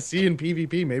people I see in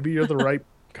PvP. Maybe you're the right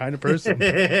kind of person.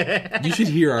 You should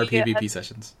hear our PvP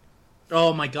sessions.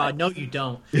 Oh my God! No, you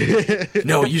don't.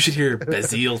 No, you should hear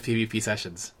Bazil's PvP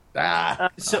sessions. I'm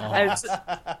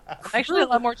actually a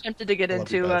lot more tempted to get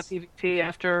into PvP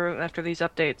after these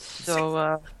updates.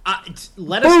 So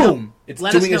let us know. It's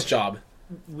doing its job.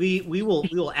 We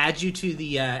will add you to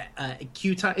the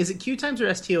Q time. Is it Q times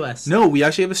or STOS? No, we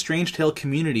actually have a Strange Tale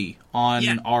community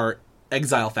on our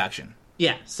Exile faction.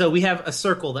 Yeah, so we have a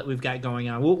circle that we've got going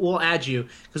on. We'll add you,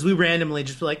 because we randomly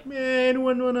just be like, man,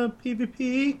 anyone want a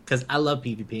PvP? Because I love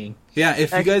PvPing. Yeah,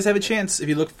 if you guys have a chance, if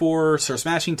you look for Sir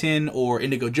Smashington or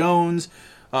Indigo Jones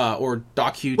or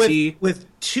DocQT. With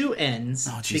two N's.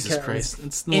 Oh, Jesus because Christ.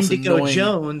 It's the most Indigo annoying...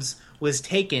 Jones was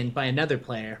taken by another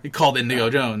player. Called Indigo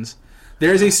Jones.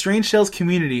 There is a Strange Tales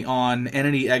community on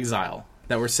Entity Exile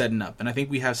that we're setting up, and I think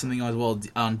we have something as well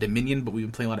on Dominion, but we've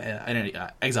been playing a lot of Entity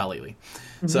Exile lately.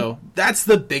 Mm-hmm. So that's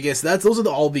the biggest. Those are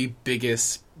all the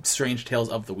biggest Strange Tales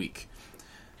of the week.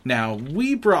 Now,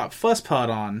 we brought Fusspod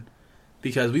on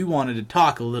because we wanted to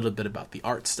talk a little bit about the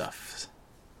art stuff,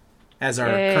 as our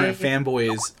current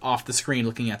fanboy is off the screen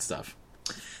looking at stuff.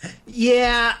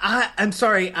 Yeah, I'm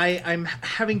sorry. I'm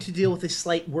having to deal with a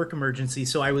slight work emergency,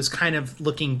 so I was kind of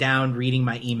looking down, reading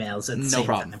my emails at the same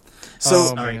problem. time.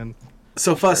 So, man.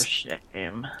 So Fuss,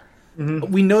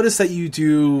 we noticed that you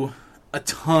do a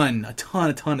ton of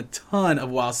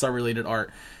WildStar related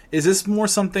art. Is this more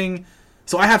something?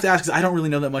 So I have to ask because I don't really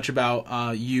know that much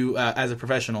about you as a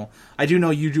professional. I do know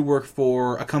you do work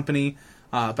for a company,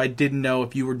 but I didn't know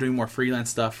if you were doing more freelance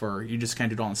stuff or you just kind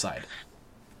of do it on the side.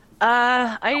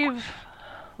 I'm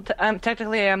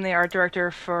the art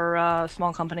director for a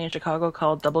small company in Chicago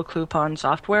called Double Coupon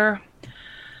Software.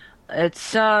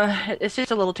 It's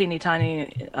just a little teeny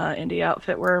tiny indie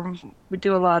outfit where we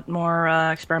do a lot more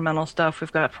experimental stuff.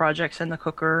 We've got projects in the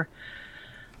cooker.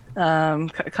 A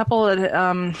couple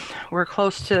that we're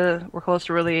close to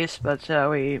release, but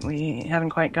we haven't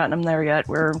quite gotten them there yet.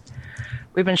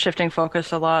 We've been shifting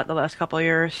focus a lot the last couple of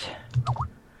years.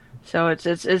 So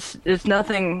it's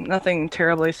nothing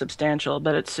terribly substantial,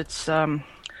 but it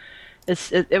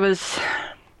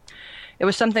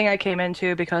was something I came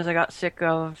into because I got sick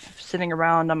of sitting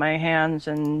around on my hands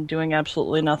and doing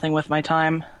absolutely nothing with my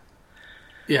time.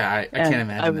 Yeah, I can't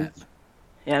imagine that.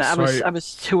 Yeah, I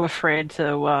was too afraid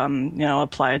to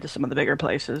apply it to some of the bigger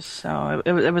places. So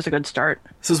it was a good start.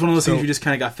 So it's one of those things you just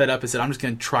kind of got fed up and said, "I'm just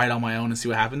going to try it on my own and see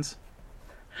what happens."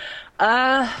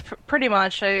 Pretty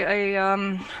much.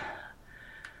 I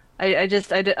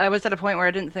was at a point where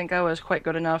I didn't think I was quite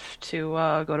good enough to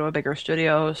go to a bigger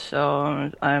studio,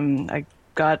 so I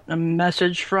got a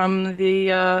message from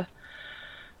the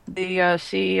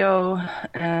CEO,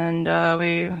 and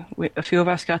we a few of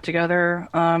us got together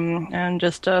and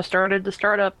just started the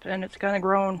startup, and it's kind of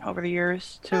grown over the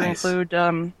years to include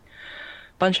a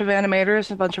bunch of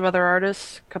animators, a bunch of other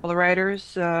artists, a couple of writers.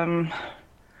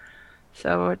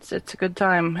 So it's a good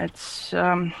time. It's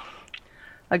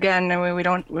again,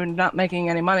 we're not making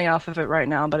any money off of it right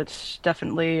now, but it's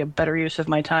definitely a better use of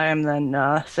my time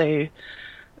than, say,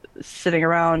 sitting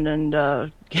around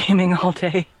and gaming all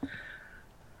day.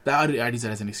 I'd use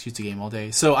that as an excuse to game all day.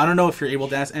 So I don't know if you're able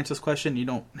to answer this question. You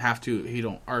don't have to. You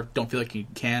don't, or don't feel like you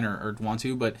can or want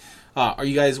to. But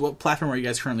what platform are you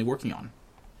guys currently working on?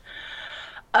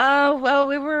 Well,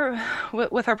 we were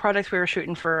with our projects. We were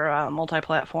shooting for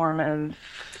multi-platform, and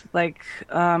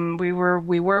we were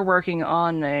working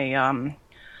on an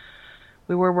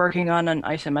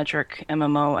isometric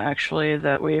MMO actually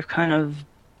that we've kind of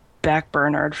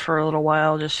backburnered for a little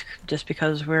while, just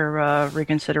because we're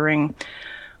reconsidering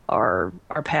our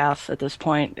path at this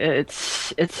point.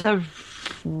 It's a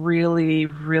really,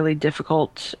 really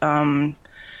difficult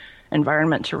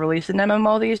environment to release an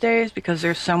MMO these days because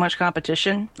there's so much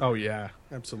competition. Oh yeah,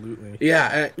 absolutely.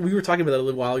 Yeah, we were talking about that a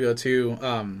little while ago too.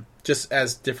 Just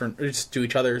to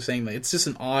each other, saying that it's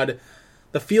just the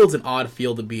field's an odd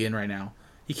field to be in right now.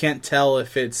 You can't tell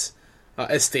if it's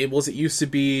as stable as it used to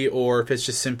be, or if it's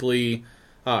just simply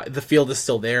the field is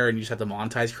still there and you just have to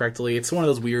monetize correctly. It's one of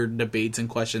those weird debates and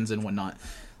questions and whatnot.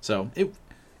 So an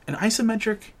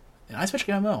isometric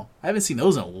MMO. I haven't seen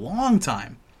those in a long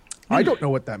time. I don't know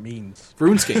what that means.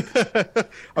 RuneScape.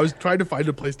 I was trying to find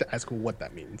a place to ask what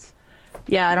that means.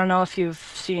 Yeah, I don't know if you've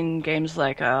seen games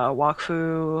like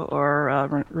Wakfu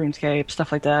or RuneScape,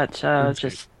 stuff like that.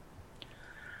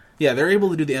 Yeah, they're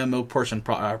able to do the MMO portion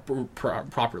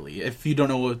properly. If you don't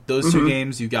know what those two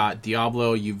games, you've got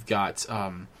Diablo, you've got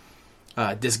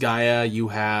Disgaea, you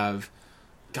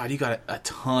got a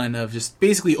ton of just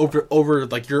basically over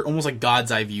like you're almost like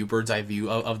bird's eye view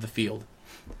of the field.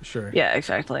 Sure. Yeah,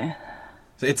 exactly.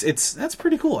 So that's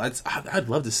pretty cool. I'd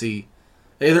love to see.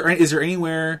 Is there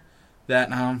anywhere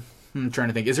that I'm trying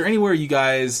to think? Is there anywhere you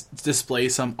guys display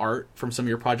some art from some of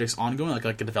your projects ongoing,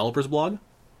 like a developer's blog?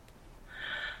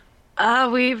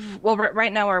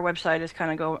 Right now our website is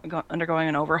kind of undergoing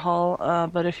an overhaul.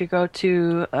 But if you go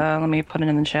to, let me put it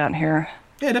in the chat here.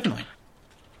 Yeah, definitely.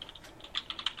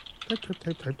 Type.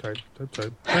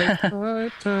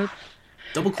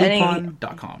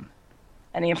 DoubleCoupon.com.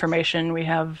 Any information we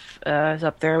have is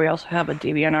up there. We also have a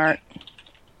DeviantArt.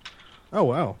 Oh,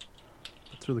 wow.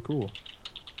 That's really cool.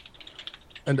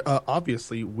 And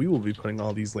obviously, we will be putting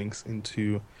all these links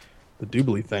into the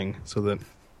Doobly thing so that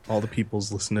all the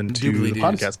peoples listening to Doobly the doos.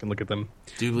 podcast can look at them.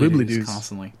 Doobly doos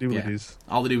constantly. Doobly Yeah. doos.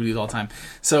 All the doobly doos all the time.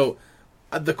 So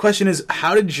the question is,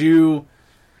 how did you...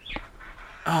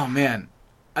 Oh, man.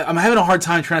 I'm having a hard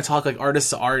time trying to talk like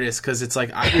artist to artist because it's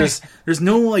like there's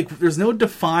no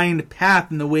defined path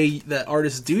in the way that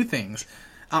artists do things.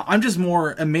 I'm just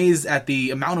more amazed at the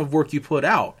amount of work you put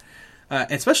out,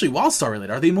 especially WildStar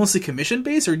related. Are they mostly commission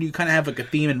based, or do you kind of have like a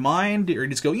theme in mind, or you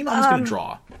just go, I'm just going to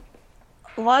draw?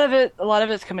 A lot of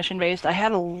it's commission based. I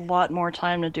had a lot more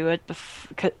time to do it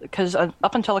because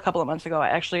up until a couple of months ago, I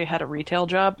actually had a retail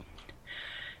job.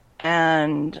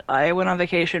 And I went on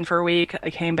vacation for a week. I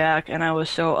came back and I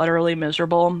was so utterly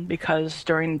miserable because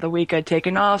during the week I'd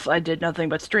taken off, I did nothing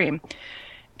but stream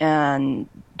and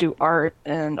do art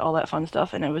and all that fun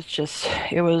stuff. And it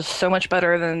was so much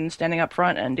better than standing up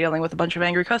front and dealing with a bunch of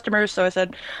angry customers. So I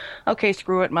said, okay,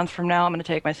 screw it. A month from now, I'm going to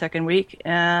take my second week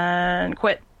and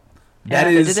quit. That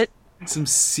and is I did it. some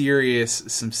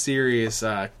serious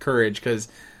courage, because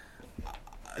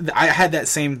I had that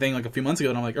same thing like a few months ago,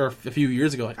 and I'm like, or a few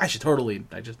years ago, like I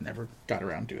just never got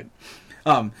around to it.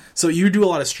 So you do a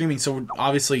lot of streaming. So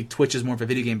obviously Twitch is more of a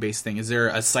video game based thing. Is there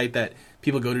a site that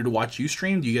people go to watch you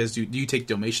stream? Do you take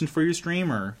donations for your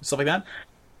stream or stuff like that?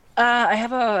 I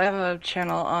have a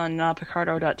channel on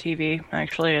Picardo.tv.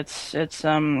 Actually, it's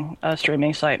a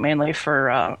streaming site mainly for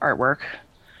artwork.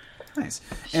 Nice.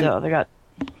 So they got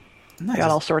Nice.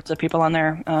 all sorts of people on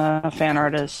there, fan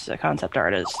artists, concept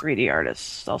artists, 3D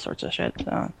artists, all sorts of shit.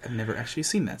 So. I've never actually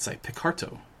seen that site,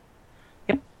 Picarto.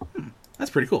 Yep. That's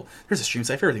pretty cool. There's a stream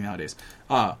site for everything nowadays.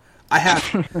 I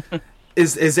have.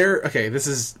 Is there? Okay, this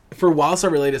is for WildStar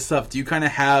related stuff. Do you kind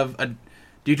of have a?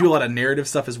 Do you do a lot of narrative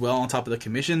stuff as well on top of the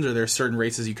commissions, or are there certain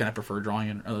races you kind of prefer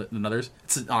drawing than others?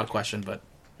 It's an odd question, but.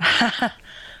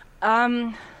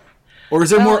 Or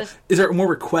is there more? Is there more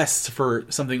requests for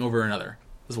something over another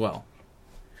as well?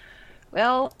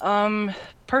 Well,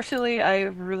 personally, I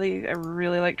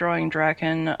really like drawing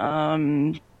Draken.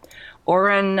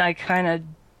 Orin, I kind of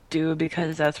do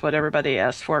because that's what everybody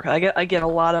asks for. I get a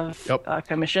lot of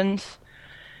commissions,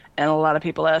 and a lot of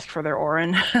people ask for their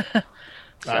Orin.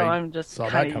 So I'm just saw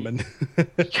that coming.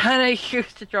 kind of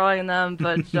used to drawing them,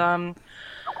 but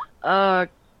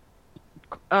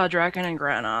Draken and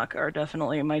Granok are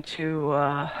definitely my two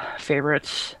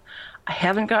favorites. I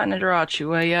haven't gotten to draw a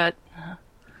Chua yet.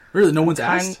 Really, no one's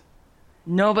asked?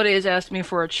 Nobody has asked me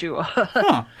for a Chua.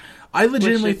 Huh. I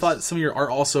legitimately thought some of your art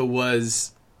also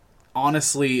was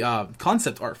honestly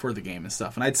concept art for the game and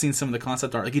stuff. And I'd seen some of the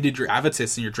concept art, like you did your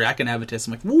Avitus and your Draken Avitus.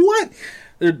 I'm like, what?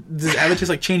 Does Avitus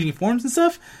like changing forms and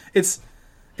stuff? It's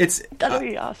that'd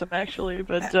be awesome, actually.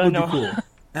 But that would no. be cool.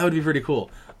 That would be pretty cool.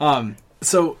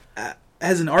 So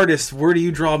as an artist, where do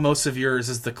you draw most of yours?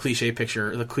 Is the cliche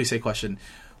picture, the cliche question.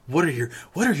 What are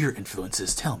your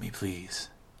influences? Tell me, please.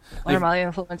 What are my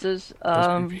influences?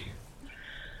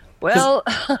 Well,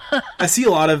 I see a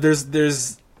lot of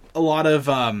there's a lot of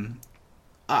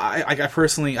I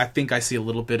personally I think I see a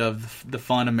little bit of the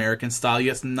fun American style. You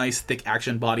have some nice thick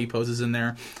action body poses in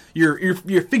there. Your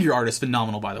figure art is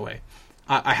phenomenal, by the way.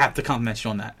 I have to compliment you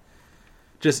on that.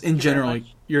 Just in general,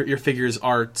 your figures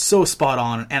are so spot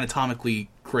on, anatomically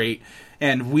great,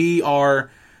 and we are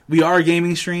a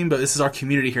gaming stream, but this is our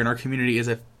community here, and our community is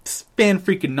a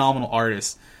fan-freaking-nominal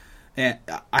artist. And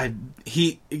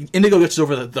Indigo gets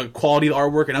over the quality of the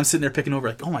artwork, and I'm sitting there picking over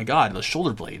like, oh my god, the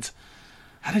shoulder blades.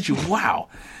 How did you? Wow!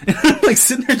 And I'm like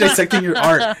sitting there dissecting your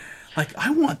art. Like, I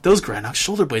want those Granok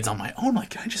shoulder blades on my own. Like,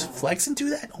 can I just flex and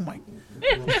do that? Oh my.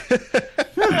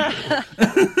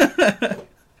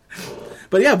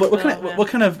 But yeah, but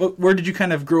where did you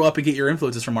kind of grow up and get your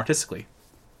influences from artistically?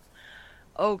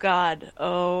 Oh god,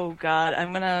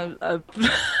 I'm gonna.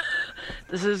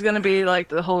 This is gonna be like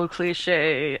the whole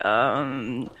cliche.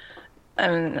 I'm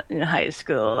in high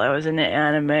school. I was into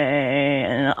anime,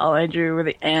 and all I drew were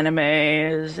the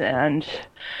animes. And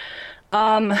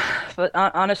but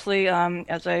honestly,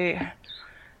 as I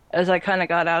kind of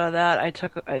got out of that,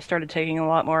 I started taking a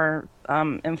lot more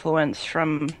influence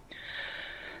from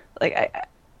like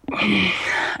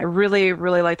I really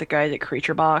like the guys at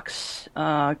Creature Box.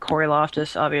 Corey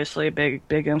Loftus, obviously, big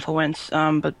influence.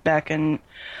 But back in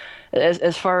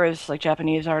as far as like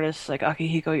Japanese artists, like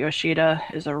Akihiko Yoshida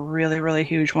is a really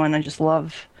huge one. I just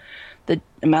love the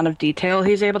amount of detail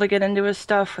he's able to get into his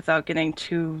stuff without getting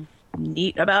too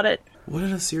neat about it. What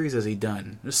other series has he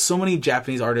done? There's so many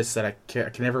Japanese artists that I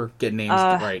can never get names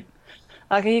right.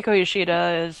 Akihiko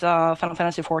Yoshida is Final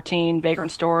Fantasy XIV,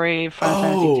 Vagrant Story, Final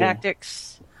Fantasy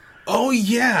Tactics. Oh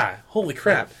yeah! Holy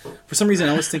crap! For some reason,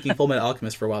 I was thinking Fullmetal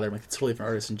Alchemist for a while there. I'm like, it's totally different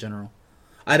artists in general.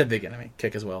 I had a big anime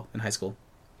kick as well in high school.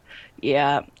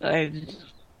 Yeah,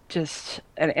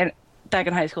 and back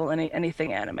in high school,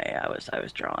 anything anime I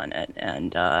was drawing it,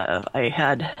 and I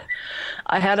had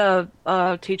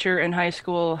a teacher in high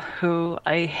school who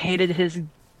I hated his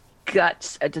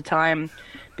guts at the time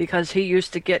because he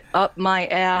used to get up my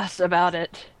ass about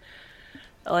it.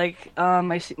 Like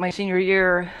my senior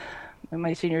year,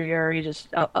 he just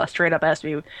straight up asked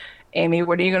me, "Amy,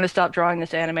 when are you going to stop drawing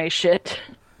this anime shit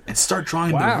and start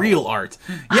drawing the real art?"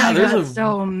 Yeah, I got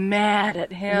so mad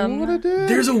at him.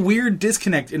 There's a weird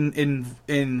disconnect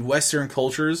in Western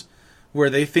cultures where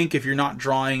they think if you're not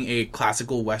drawing a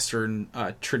classical Western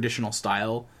traditional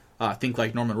style, think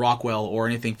like Norman Rockwell or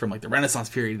anything from like the Renaissance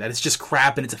period, that it's just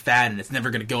crap and it's a fad and it's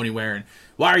never going to go anywhere, and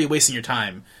why are you wasting your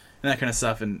time and that kind of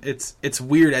stuff. And it's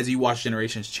weird as you watch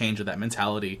generations change with that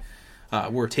mentality.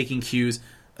 We're taking cues.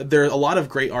 There are a lot of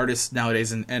great artists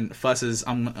nowadays, and Fuss is,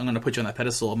 I'm going to put you on that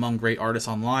pedestal among great artists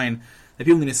online that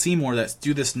people need to see more, that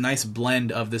do this nice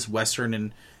blend of this Western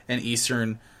and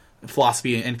Eastern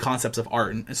philosophy and concepts of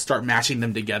art, and start matching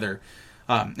them together,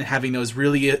 and having those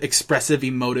really expressive,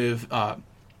 emotive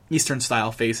Eastern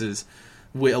style faces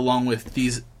along with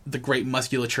the great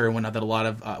musculature and whatnot that a lot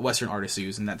of Western artists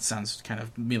use. And that sounds kind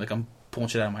of me like I'm pulling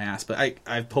shit out of my ass, but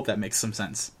I hope that makes some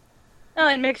sense. No,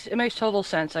 it makes total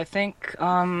sense. I think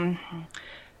as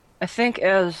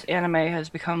anime has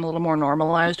become a little more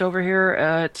normalized over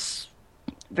here,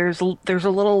 there's a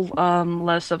little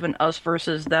less of an us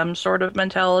versus them sort of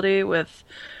mentality with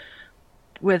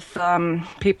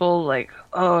people like,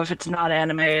 oh, if it's not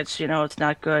anime, it's it's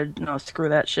not good. No, screw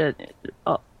that shit.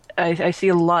 I see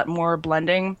a lot more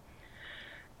blending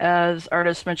as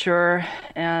artists mature,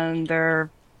 and they're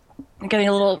getting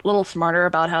a little smarter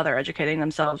about how they're educating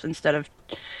themselves instead of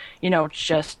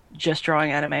just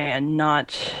drawing anime and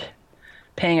not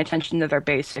paying attention to their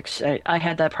basics. I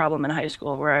had that problem in high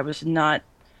school where I was not.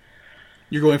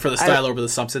 You're going for the style over the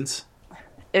substance.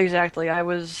 Exactly. I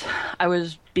was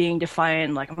being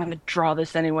defiant. Like, I'm going to draw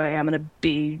this anyway. I'm going to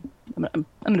be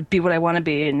what I want to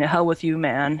be, and the hell with you,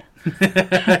 man.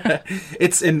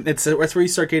 It's that's where you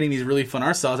start getting these really fun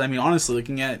art styles. I mean, honestly,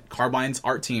 looking at Carbine's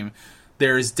art team,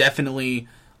 there's definitely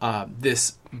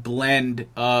this blend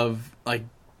of like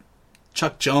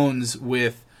Chuck Jones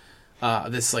with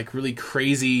this like really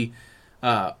crazy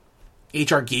H.R.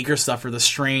 Giger stuff for the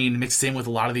Strain, mixed in with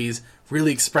a lot of these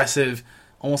really expressive,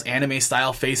 almost anime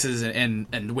style faces and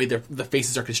the way the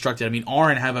faces are constructed. I mean,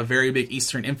 Auron have a very big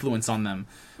Eastern influence on them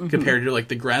compared to like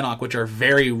the Granok, which are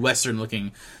very Western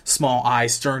looking, small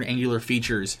eyes, stern, angular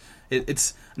features.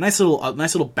 It's a nice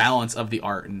little balance of the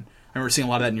art, and I remember seeing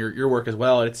a lot of that in your work as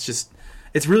well.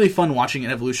 It's really fun watching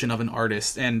an evolution of an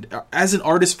artist. And as an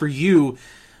artist, for you,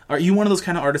 are you one of those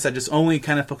kind of artists that just only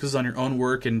kind of focuses on your own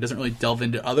work and doesn't really delve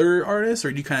into other artists,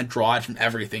 or do you kind of draw it from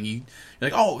everything? You're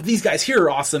like, oh, these guys here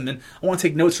are awesome, and I want to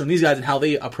take notes from these guys and how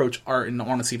they approach art, and I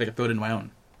want to see if I can throw it into my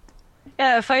own.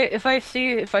 Yeah, if I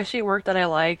see work that I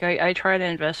like, I try to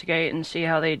investigate and see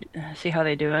how they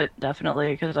do it.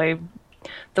 Definitely, because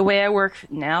the way I work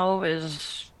now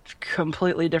is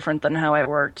completely different than how I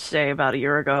worked, say, about a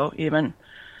year ago. Even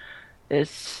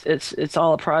it's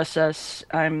all a process.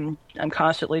 I'm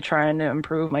constantly trying to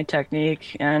improve my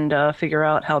technique and figure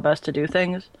out how best to do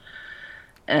things,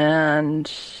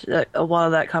 and a lot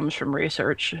of that comes from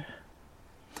research.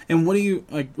 And what do you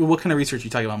like? What kind of research are you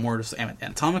talking about? More just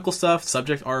anatomical stuff,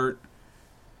 subject art?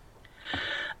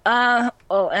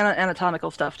 Anatomical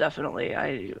stuff, definitely.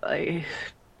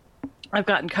 I've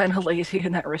gotten kind of lazy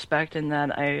in that respect, in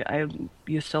that I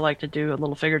used to like to do a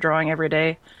little figure drawing every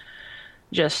day,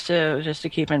 just to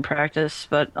keep in practice.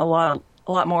 But a lot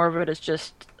more of it is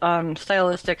just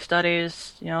stylistic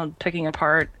studies. Picking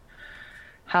apart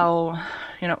how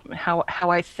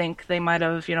I think they might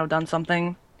have done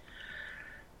something,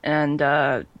 and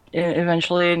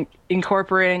eventually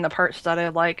incorporating the parts that I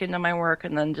like into my work,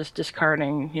 and then just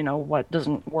discarding what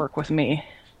doesn't work with me.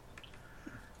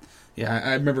 Yeah,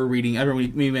 I remember reading. I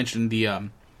remember we mentioned the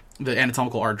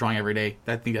anatomical art drawing every day.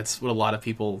 I think that's what a lot of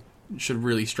people should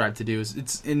really strive to do.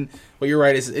 It's in what you're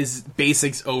right is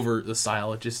basics over the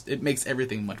style. It makes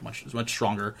everything much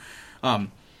stronger. Do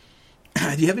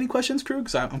you have any questions, crew?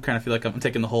 Because I'm kind of feel like I'm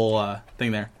taking the whole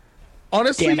thing there.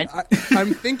 Honestly, Damn it.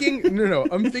 I'm thinking. No,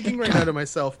 I'm thinking right now to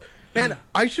myself, man,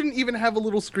 I shouldn't even have a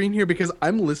little screen here because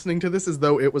I'm listening to this as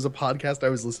though it was a podcast I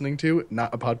was listening to,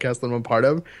 not a podcast that I'm a part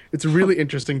of. It's really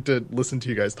interesting to listen to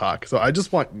you guys talk. So I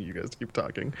just want you guys to keep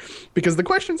talking, because the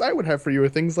questions I would have for you are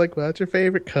things like, what's your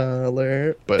favorite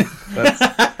color? But that's...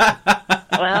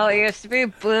 Well, it used to be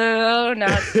blue,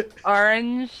 not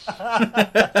orange.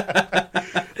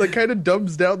 That kind of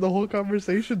dumbs down the whole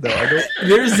conversation, though.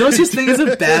 There's no such thing as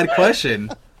a bad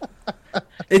question.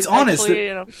 It's honest.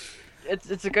 Actually,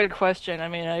 it's a good question. I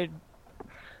mean,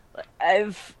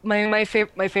 I've my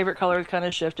favorite color has kind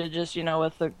of shifted just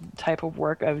with the type of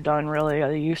work I've done. Really,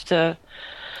 I used to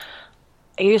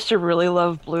really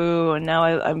love blue, and now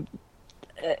I'm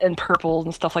and purple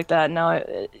and stuff like that. Now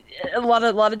a lot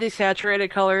of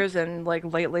desaturated colors, and like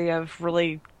lately I've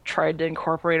really tried to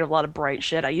incorporate a lot of bright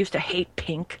shit. I used to hate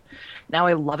pink. Now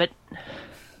I love it.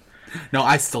 No,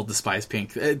 I still despise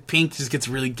pink. Pink just gets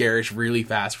really garish really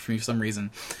fast for me for some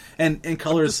reason. And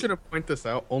colors... I'm just going to point this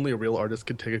out. Only a real artist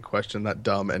could take a question that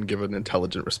dumb and give an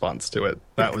intelligent response to it.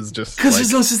 That was just because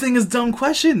there's no such thing as dumb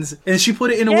questions. And she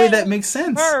put it in a way that makes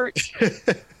sense.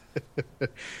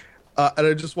 And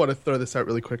I just want to throw this out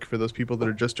really quick for those people that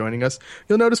are just joining us.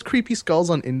 You'll notice Creepy Skulls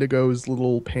on Indigo's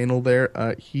little panel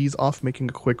there. He's off making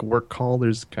a quick work call.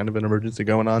 There's kind of an emergency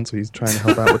going on, so he's trying to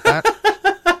help out with that.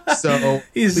 So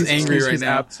he's angry right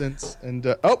now. Absence and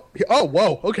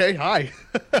whoa, okay, hi.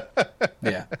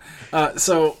 Yeah.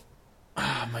 So,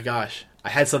 oh my gosh, I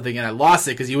had something and I lost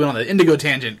it because you went on the Indigo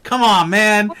tangent. Come on,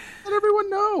 man. Let everyone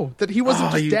know that he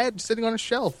wasn't just dead, sitting on a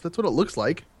shelf. That's what it looks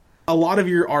like. A lot of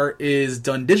your art is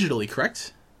done digitally,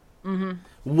 correct? Mm-hmm.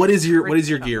 What is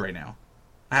your gear right now?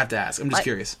 I have to ask. I'm just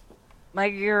curious. My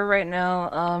gear right now,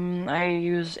 I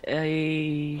use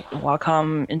a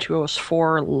Wacom Intuos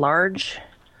 4 large.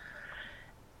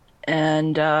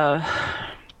 And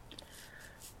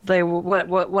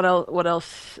what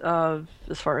else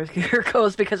as far as gear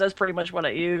goes, because that's pretty much what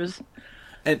I use.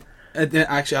 And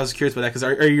actually, I was curious about that because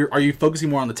are you focusing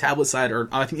more on the tablet side, or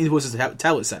I think Intuos is the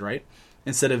tablet side, right?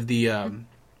 Instead of the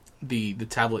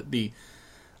tablet.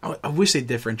 I wish they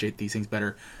differentiate these things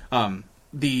better.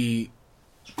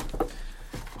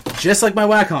 Just like my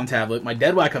Wacom tablet, my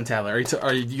dead Wacom tablet.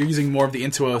 Are you using more of the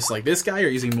Intuos like this guy, or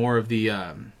using more of the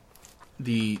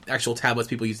actual tablets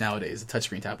people use nowadays, the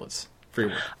touchscreen tablets for your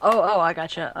work? Oh, I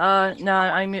gotcha. No,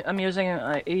 I'm using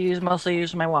mostly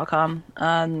use my Wacom.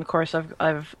 Of course, I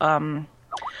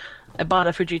bought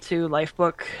a Fujitsu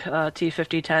Lifebook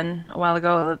T5010 a while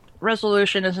ago. The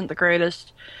resolution isn't the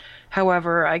greatest.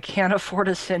 However, I can't afford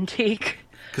a Cintiq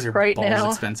because they're right now.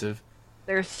 Expensive.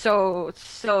 They're so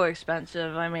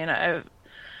expensive. I mean, I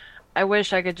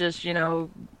wish I could just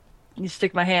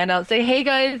stick my hand out and say, "Hey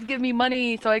guys, give me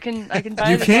money so I can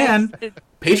buy." You can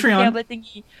Patreon tablet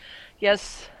thingy.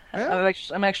 Yes, yeah.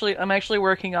 I'm actually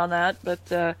working on that,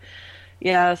 but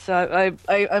yeah. So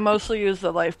I mostly use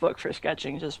the Lifebook for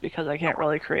sketching, just because I can't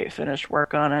really create finished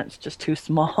work on it. It's just too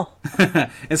small.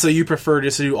 And so you prefer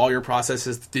just to do all your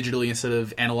processes digitally instead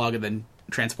of analog and then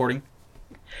transporting?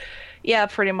 Yeah,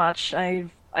 pretty much.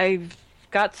 I've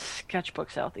got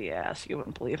sketchbooks out the ass. You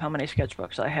wouldn't believe how many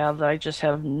sketchbooks I have that I just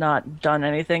have not done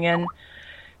anything in,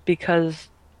 because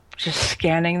just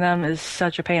scanning them is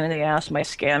such a pain in the ass. My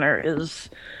scanner is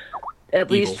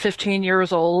at least 15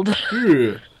 years old.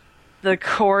 The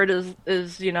cord is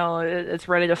it's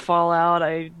ready to fall out.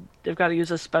 I've got to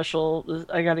use special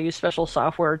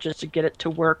software just to get it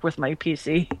to work with my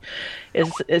PC.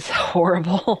 It's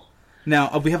horrible.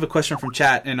 Now, we have a question from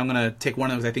chat, and I'm going to take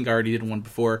one of those. I think I already did one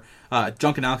before.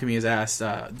 Drunken Alchemy has asked,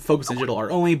 focus on digital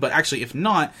art only, but actually, if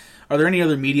not, are there any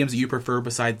other mediums that you prefer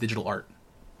besides digital art?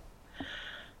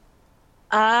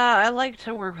 I like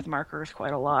to work with markers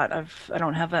quite a lot. I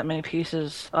don't have that many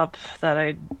pieces up that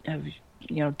I have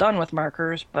done with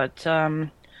markers, but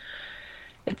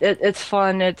it's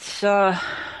fun. It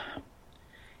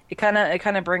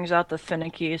kind of brings out the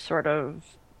finicky sort of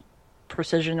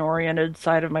precision-oriented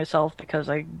side of myself, because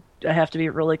I have to be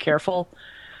really careful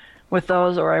with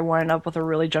those, or I wind up with a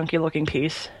really junky-looking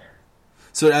piece.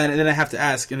 So, and then I have to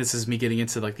ask, and this is me getting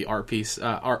into like the art piece,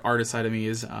 artist side of me,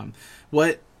 is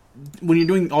when you're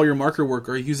doing all your marker work,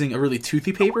 are you using a really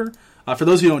toothy paper? For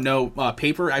those who don't know,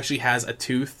 paper actually has a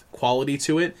tooth quality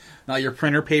to it. Your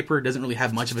printer paper doesn't really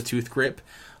have much of a tooth grip.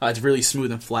 It's really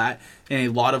smooth and flat. And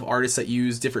a lot of artists that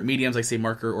use different mediums, like say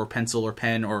marker or pencil or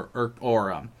pen or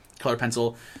color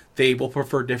pencil, they will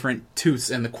prefer different tooths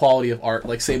and the quality of art.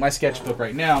 Like say my sketchbook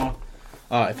right now,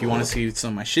 if you want to see some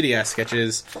of my shitty ass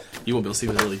sketches, you won't be able to see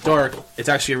it, it's really dark. It's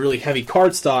actually a really heavy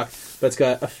cardstock, but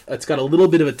it's got a little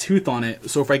bit of a tooth on it.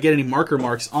 So if I get any marker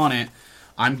marks on it,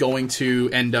 I'm going to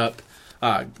end up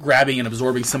grabbing and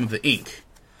absorbing some of the ink.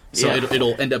 So yeah.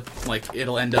 it'll end up fuzzing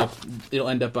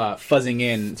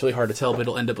in. It's really hard to tell, but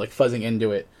it'll end up like fuzzing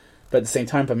into it. But at the same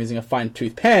time, if I'm using a fine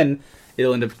tooth pen,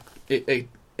 it'll end up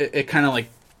it kind of like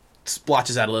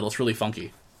splotches out a little. It's really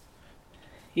funky.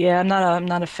 Yeah, I'm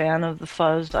not a fan of the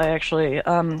fuzz. I actually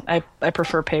I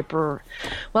prefer paper.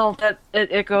 Well,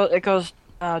 it goes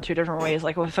two different ways.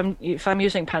 Like if I'm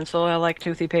using pencil, I like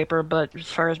toothy paper, but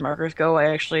as far as markers go,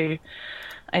 I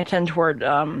tend toward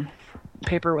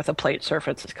paper with a plate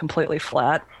surface is completely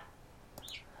flat.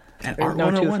 And There's Art no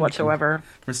 101 tooth whatsoever.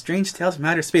 From Strange Tales from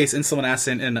Outer Space. And someone asked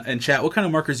in chat, what kind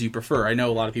of markers do you prefer? I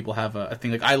know a lot of people have a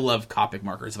thing like, I love Copic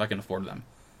markers if I can afford them.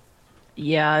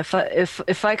 Yeah,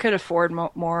 if I could afford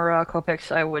more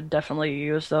Copics, I would definitely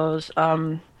use those.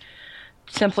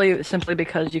 Simply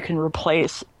because you can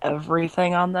replace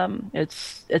everything on them.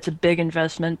 It's a big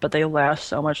investment, but they last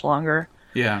so much longer.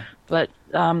 Yeah. But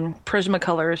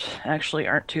Prismacolors actually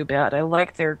aren't too bad. I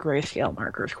like their grayscale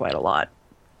markers quite a lot.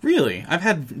 Really? I've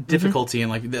had difficulty in,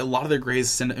 like, a lot of their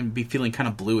grays tend to be feeling kind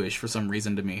of bluish for some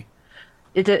reason to me.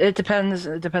 It depends.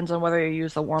 It depends on whether you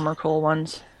use the warm or cool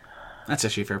ones. That's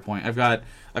actually a fair point. I've got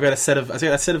a set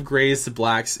of grays to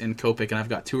blacks in Copic, and I've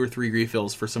got 2 or 3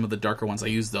 refills for some of the darker ones. I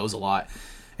use those a lot.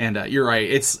 And you're right.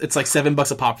 It's like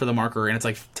 $7 a pop for the marker, and it's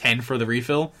like 10 for the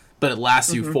refill. But it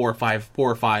lasts you 4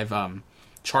 or 5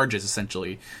 charges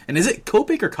essentially. And is it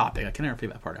Copic or Copic? I can never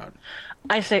figure that part out.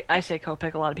 I say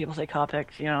Copic. A lot of people say Copic.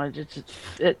 You know,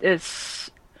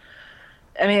 it's.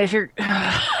 I mean, if you're.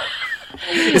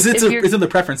 It's the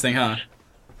preference thing, huh?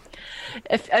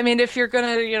 If you're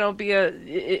gonna,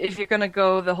 if you're gonna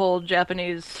go the whole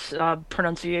Japanese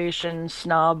pronunciation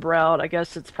snob route, I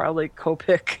guess it's probably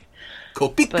Copic.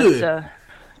 Copic.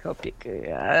 Copic.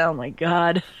 Yeah, oh my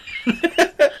god.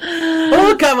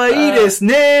 Oh, kawaii desu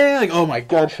ne. Like, oh my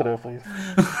god, shut up, please.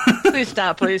 Please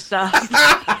stop.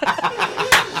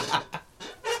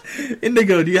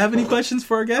 Indigo, do you have any questions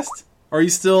for our guest? Or are you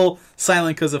still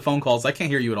silent because of phone calls? I can't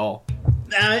hear you at all.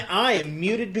 I am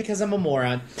muted because I'm a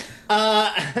moron.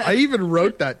 I even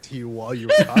wrote that to you while you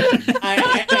were talking.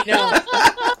 I know.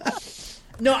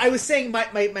 No, I was saying my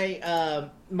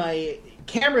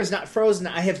camera is not frozen.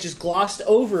 I have just glossed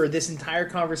over this entire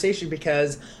conversation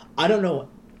because I don't know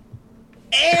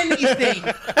anything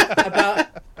about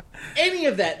any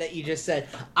of that you just said.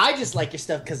 I just like your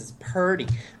stuff because it's purty.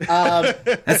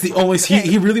 That's the only...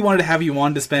 He really wanted to have you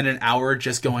on to spend an hour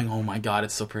just going, oh my god,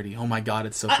 it's so pretty. Oh my god,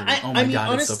 it's so pretty. Oh my god,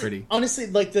 honestly, it's so pretty. Honestly,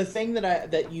 like the thing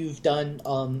that you've done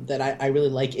that I really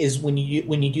like is when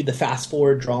you do the fast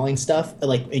forward drawing stuff,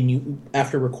 like, and you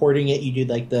after recording it, you do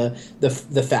like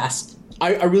the fast.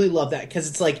 I really love that because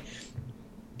it's like,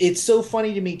 it's so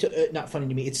funny to me not funny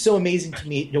to me. It's so amazing to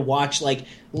me to watch, like,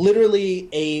 literally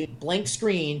a blank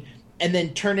screen and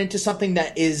then turn into something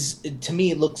that is, to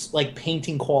me, it looks like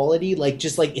painting quality. Like,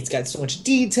 just like it's got so much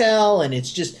detail, and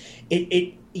it's just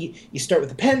you start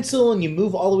with a pencil and you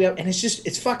move all the way up, and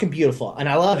it's fucking beautiful, and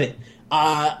I love it.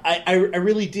 I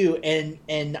really do,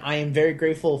 and I am very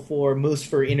grateful for Moose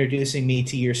for introducing me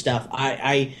to your stuff.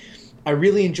 I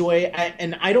really enjoy it,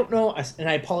 and I don't know, and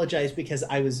I apologize because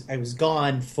I was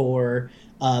gone for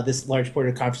this large part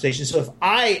of the conversation. So if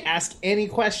I ask any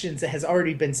questions that has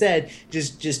already been said,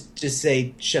 just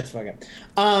say shut the fuck up.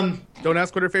 Don't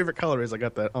ask what her favorite color is. I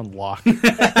got that on lock. Let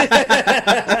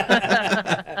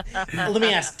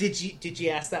me ask. Did you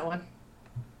ask that one?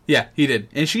 Yeah, he did,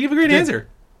 and she gave a great answer.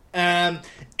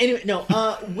 Anyway, no.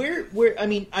 Where? I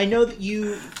mean, I know that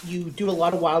you do a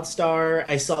lot of WildStar.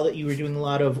 I saw that you were doing a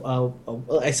lot of.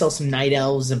 I saw some Night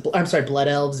Elves and Blood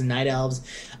Elves and Night Elves.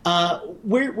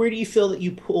 Where do you feel that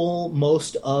you pull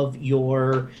most of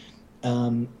your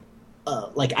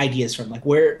like ideas from? Like,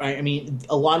 where? I mean,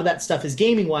 a lot of that stuff is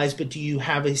gaming wise, but do you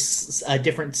have a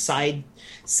different side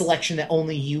selection that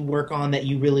only you work on that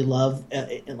you really love?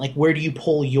 Like, where do you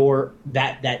pull your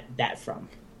that from?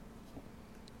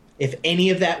 If any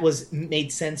of that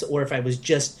made sense, or if I was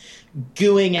just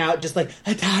gooing out, just like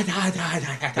I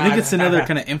think it's another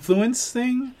kind of influence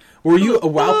thing. Were you a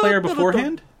WoW player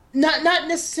beforehand? Not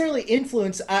necessarily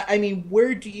influence. I mean,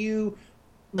 where do you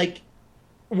like?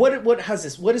 How's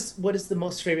this? What is the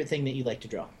most favorite thing that you like to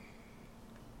draw?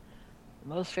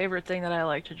 Most favorite thing that I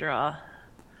like to draw.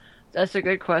 That's a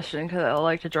good question because I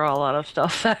like to draw a lot of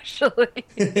stuff actually.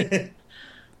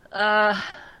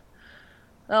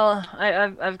 Well,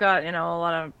 I've got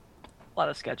a lot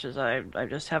of sketches I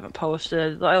just haven't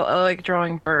posted. I like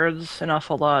drawing birds an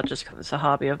awful lot just because it's a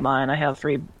hobby of mine. I have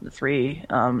three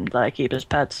that I keep as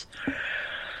pets,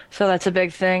 so that's a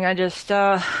big thing. I just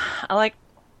I like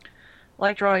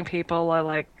drawing people. I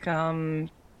like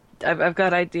I've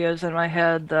got ideas in my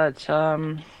head that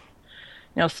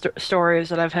stories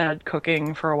that I've had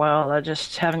cooking for a while that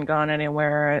just haven't gone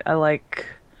anywhere. I like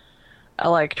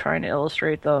trying to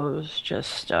illustrate those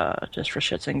just for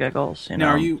shits and giggles.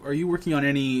 Now, are you working on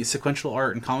any sequential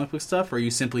art and comic book stuff, or are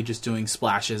you simply just doing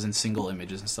splashes and single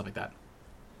images and stuff like that?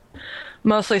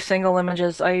 Mostly single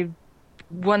images.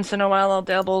 Once in a while I'll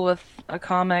dabble with a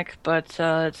comic, but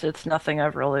it's nothing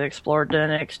I've really explored to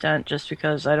any extent. Just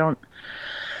because I don't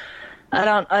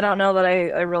know that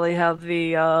I really have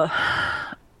the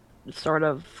sort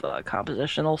of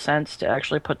compositional sense to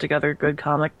actually put together good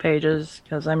comic pages,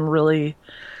 because I'm really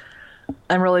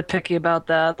picky about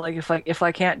that. Like if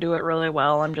I can't do it really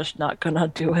well, I'm just not gonna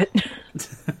do it.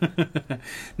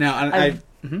 Now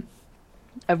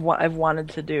I've wanted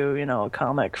to do, you know, a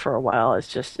comic for a while. It's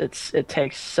just it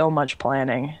takes so much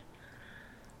planning.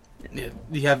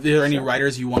 are there any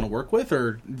writers you want to work with,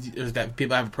 or is that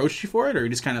people have approached you for it, or are you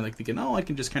just kind of like thinking, oh, I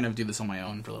can just kind of do this on my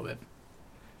own for a little bit?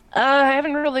 I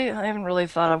haven't really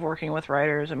thought of working with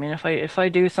writers. I mean, if I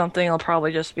do something, it'll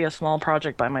probably just be a small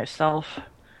project by myself.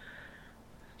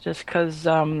 Just because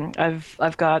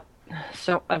I've got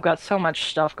so much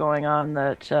stuff going on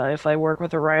that if I work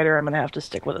with a writer, I'm gonna have to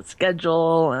stick with a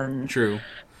schedule and True. You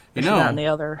this, know, that, and the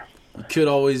other. you could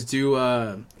always do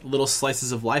little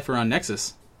slices of life around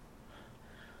Nexus.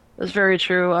 That's very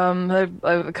true. I've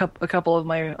a couple of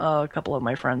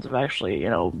my friends have actually, you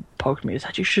know, poked me and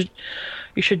said you should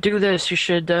do this. You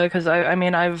should because I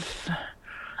mean I'm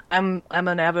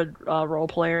an avid role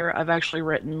player. I've actually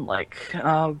written like,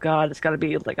 oh god, it's got to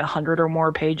be like 100 or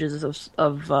more pages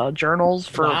of journals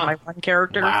for my one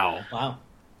character. Wow.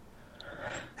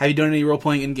 Have you done any role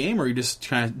playing in game, or you just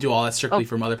kind of do all that strictly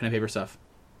from other pen and paper stuff?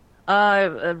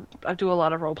 I do a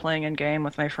lot of role playing in game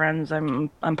with my friends. I'm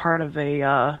part of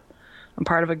a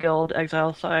guild,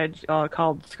 Exile Side,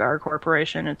 called Scar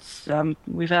Corporation. It's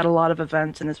we've had a lot of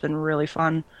events and it's been really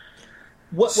fun.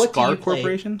 What do Scar you play?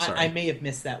 Corporation? Sorry. I may have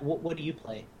missed that. What do you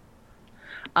play?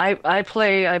 I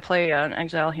play an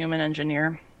Exile Human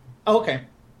Engineer. Oh, okay.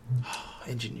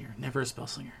 Engineer, never a spell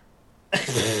slinger.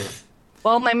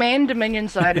 Well, my main Dominion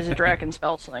side is a Draken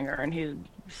Spellslinger, and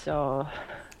so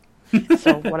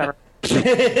whatever.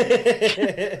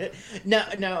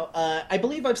 Now, I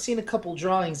believe I've seen a couple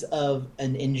drawings of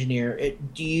an engineer.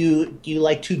 Do you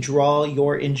like to draw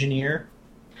your engineer?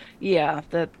 Yeah,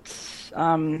 that's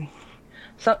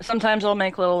sometimes I'll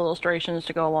make little illustrations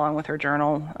to go along with her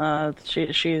journal.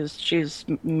 She's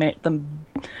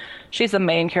the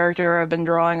main character I've been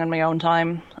drawing on my own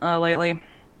time lately.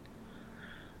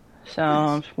 So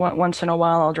nice. Once in a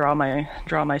while I'll draw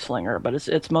my slinger, but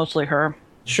it's mostly her.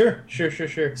 Sure.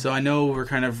 So I know we're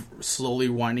kind of slowly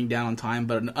winding down on time,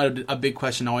 but a big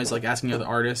question I always like asking other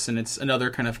artists, and it's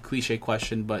another kind of cliche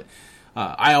question, but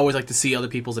I always like to see other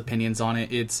people's opinions on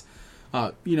it. It's,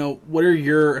 what are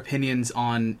your opinions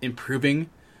on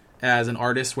improving as an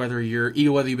artist, whether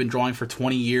you've been drawing for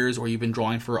 20 years or you've been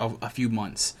drawing for a few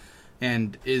months?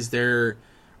 And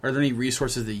are there any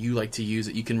resources that you like to use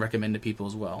that you can recommend to people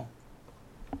as well?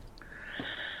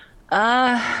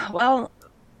 Well,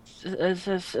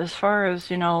 as far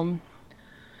as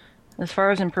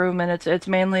improvement, it's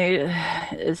mainly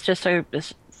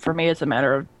for me it's a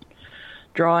matter of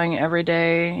drawing every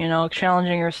day,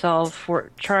 challenging yourself,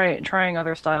 trying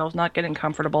other styles, not getting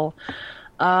comfortable.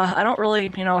 I don't really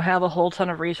have a whole ton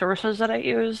of resources that I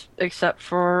use except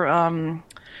for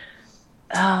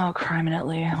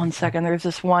criminally. 1 second. There's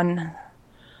this one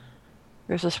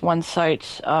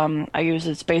site I use.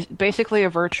 It's basically a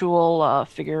virtual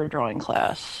figure drawing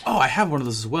class. Oh, I have one of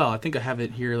those as well. I think I have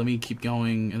it here. Let me keep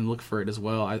going and look for it as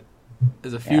well.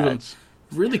 There's a few of them.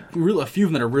 Really, a few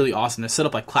of them that are really awesome. They set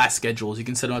up like class schedules. You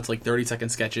can set them up to like 30-second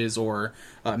sketches or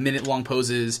minute-long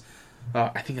poses.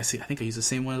 I think I use the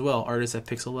same one as well. Artists at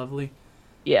Pixel Lovely.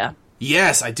 Yeah.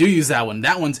 Yes, I do use that one.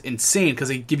 That one's insane because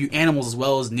they give you animals as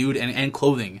well as nude and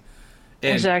clothing.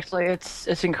 And exactly,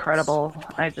 it's incredible.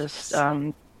 I just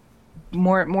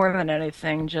more than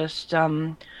anything, just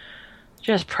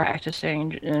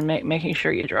practicing and making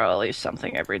sure you draw at least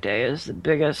something every day is the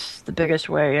biggest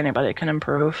way anybody can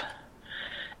improve.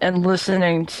 And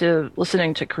listening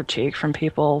to critique from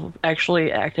people,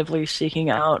 actually actively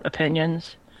seeking out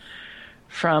opinions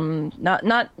from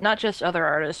not just other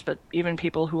artists, but even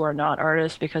people who are not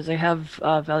artists, because they have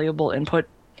valuable input.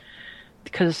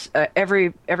 Because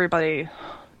everybody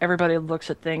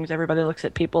looks at things, everybody looks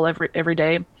at people every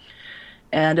day,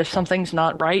 and if something's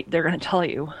not right, they're going to tell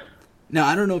you. Now,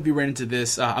 I don't know if you ran into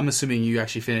this. I'm assuming you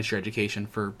actually finished your education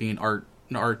for being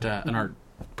an art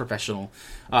professional.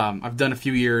 I've done a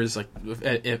few years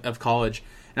of college,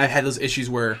 and I've had those issues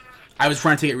where I was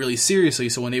trying to take it really seriously.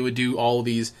 So when they would do all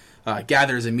these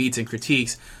gathers and meets and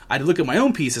critiques, I'd look at my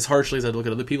own piece as harshly as I'd look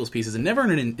at other people's pieces, and never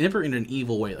in an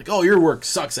evil way, like, oh, your work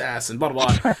sucks ass and blah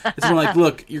blah blah. It's more like,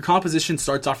 look, your composition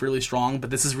starts off really strong, but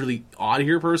this is really odd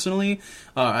here personally.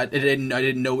 I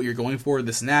didn't know what you're going for,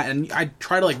 this and that, and I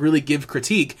try to like really give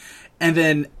critique. And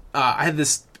then I had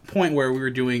this point where we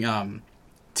were doing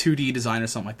 2D design or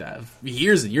something like that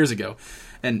years and years ago,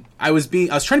 and I was trying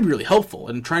to be really helpful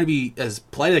and trying to be as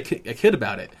polite as I could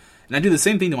about it. And I do the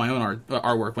same thing to my own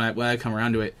artwork when I come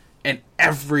around to it. and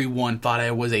everyone thought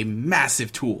I was a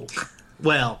massive tool.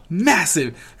 Well,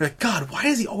 Massive. They're like, God, why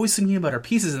is he always thinking about our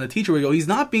pieces? And the teacher would go, he's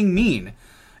not being mean.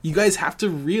 You guys have to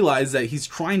realize that he's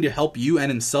trying to help you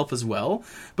and himself as well.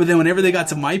 But then whenever they got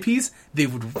to my piece, they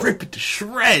would rip it to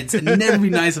shreds and never be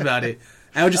nice about it.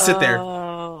 I would just sit there.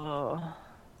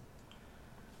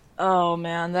 Oh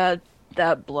man,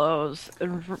 that blows.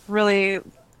 Really,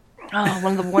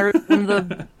 one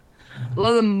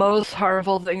of the most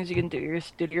harmful things you can do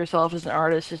to yourself as an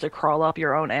artist is to crawl up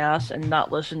your own ass and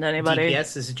not listen to anybody.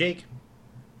 DPS, this is Jake.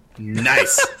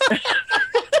 Nice.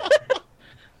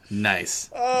 Nice.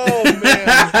 Oh man!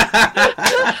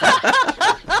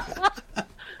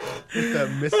 Hit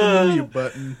that missing mute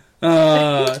button.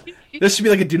 This should be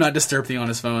like a do not disturb thing on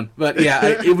his phone. But yeah,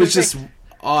 it was just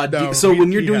odd. No, so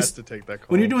when you're he doing has to take that call.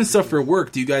 when you're doing stuff for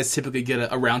work, do you guys typically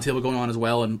get a round table going on as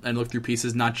well and look through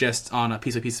pieces, not just on a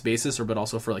piece by piece basis, but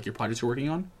also for like your projects you're working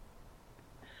on?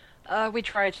 We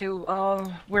try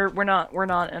to. We're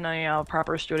not in a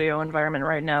proper studio environment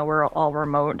right now. We're all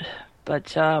remote,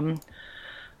 but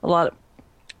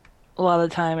a lot of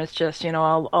the time it's just, you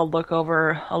know, I'll look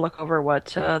over what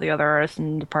the other artists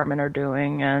in the department are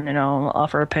doing, and, you know,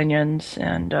 offer opinions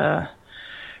and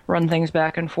run things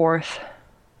back and forth.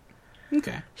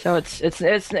 Okay. So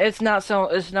it's not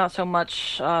so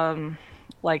much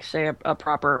like, say, a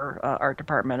proper art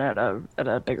department at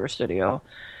a bigger studio.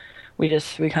 We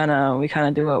kind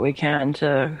of do what we can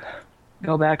to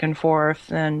go back and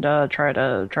forth and try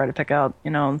to pick out, you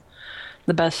know,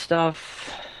 the best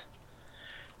stuff.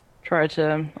 Try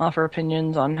to offer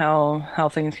opinions on how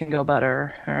things can go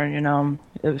better, or, you know,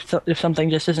 if something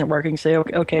just isn't working, say,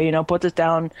 okay, you know, put this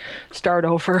down, start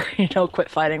over, you know, quit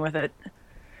fighting with it.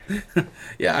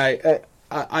 Yeah,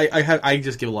 I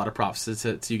just give a lot of props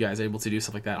to you guys able to do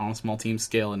stuff like that on a small team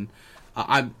scale, and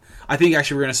I think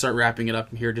actually we're going to start wrapping it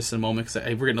up here just in a moment, because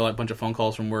we're getting a bunch of phone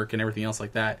calls from work and everything else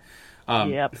like that.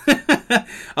 Yep.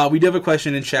 We do have a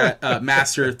question in chat.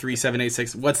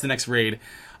 Master3786, what's the next raid?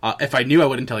 If I knew, I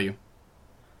wouldn't tell you.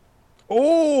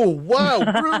 Oh, wow,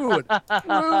 rude.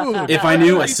 Rude. If I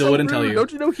knew, I He's still so wouldn't tell rude. you.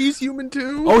 Don't you know he's human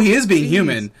too? Oh, he is being Jeez.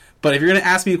 human. But if you're going to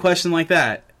ask me a question like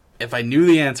that, if I knew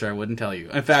the answer, I wouldn't tell you.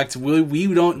 In fact, we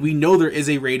know there is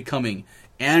a raid coming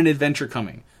and an adventure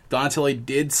coming. Donatelli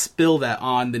did spill that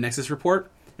on the Nexus report,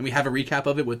 and we have a recap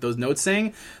of it with those notes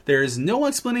saying there is no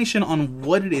explanation on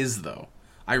what it is, though.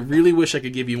 I really wish I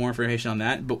could give you more information on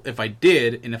that, but if I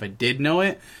did know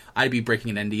it, I'd be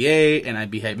breaking an NDA, and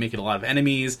I'd be making a lot of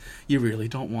enemies. You really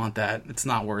don't want that. It's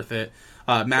not worth it.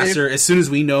 Master, as soon as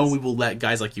we know, we will let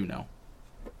guys like you know.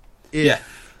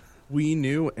 If we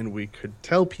knew and we could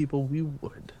tell people, we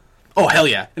would. Oh, hell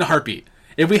yeah. In a heartbeat.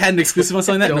 If we had an exclusive on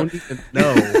something like that, Don't even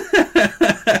know.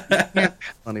 You can't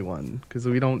tell anyone, because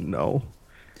we don't know.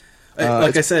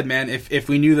 like I said, man, if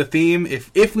we knew the theme,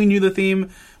 if we knew the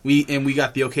theme, we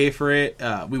got the okay for it,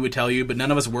 we would tell you. But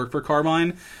none of us work for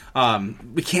Carbine.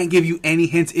 We can't give you any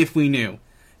hints if we knew.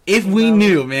 If we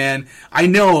knew, man, I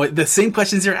know the same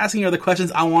questions you're asking are the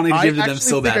questions I wanted to give to them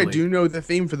so badly. I do know the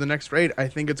theme for the next raid. I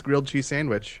think it's grilled cheese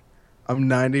sandwich. I'm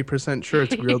 90% sure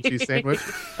it's grilled cheese sandwich.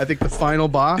 I think the final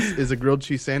boss is a grilled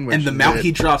cheese sandwich. And the mount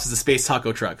he drops is a space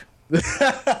taco truck.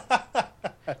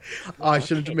 I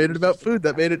should have made it about food.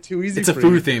 That made it too easy. It's a for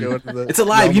food you theme. to go into the It's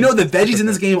alive. realm You know of- the veggies in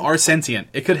this game are sentient.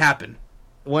 It could happen.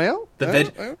 Well,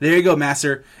 There you go,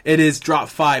 Master. It is drop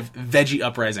 5, Veggie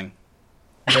Uprising.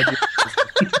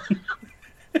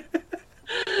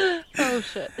 Oh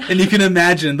shit. And you can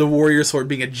imagine the warrior sword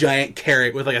being a giant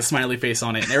carrot with like a smiley face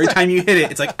on it. And every time you hit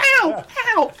it, it's like, ow,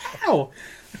 ow, ow.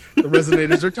 the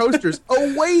resonators are toasters.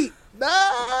 Oh wait,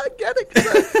 get it? 'Cause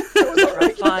that was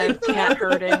already- 5 cat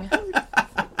herding.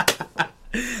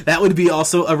 That would be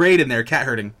also a raid in there, cat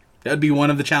herding. That would be one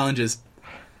of the challenges.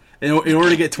 In order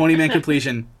to get 20-man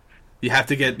completion, you have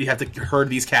to herd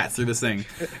these cats through this thing.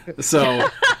 So,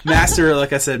 Master,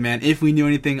 like I said, man, if we knew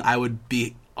anything, I would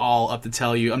be all up to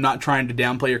tell you. I'm not trying to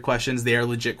downplay your questions. They are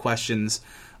legit questions.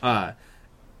 You're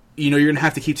going to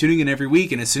have to keep tuning in every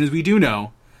week, and as soon as we do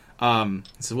know,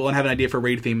 so we'll have an idea for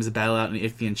raid themes to battle out an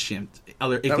Ichthian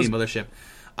mothership.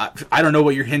 I don't know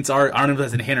what your hints are. I don't know if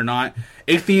that's a hint or not.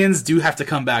 Ichthians do have to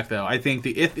come back, though. I think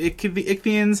the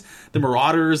Ichthians, the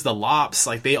Marauders, the Lops,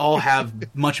 like they all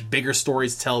have much bigger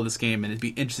stories to tell in this game, and it'd be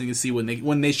interesting to see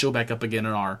when they show back up again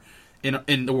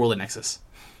in the world of Nexus.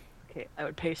 Okay, I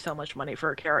would pay so much money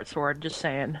for a carrot sword. Just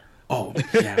saying. Oh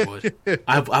yeah, I would.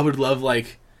 I would love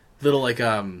like little like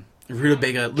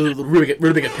rutabaga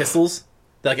pistols.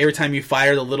 That, like every time you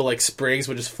fire, the little like sprigs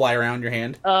would just fly around your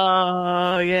hand.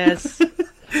 Oh yes.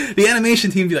 The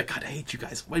animation team would be like, God, I hate you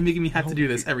guys. Why are you making me have to do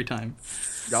this every time?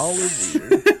 Y'all are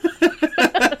weird.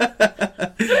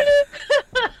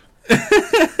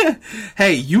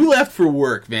 Hey, you left for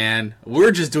work, man. We're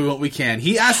just doing what we can.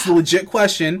 He asked a legit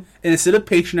question, and instead of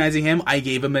patronizing him, I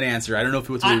gave him an answer. I don't know if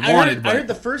it was what he wanted, but I heard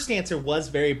the first answer was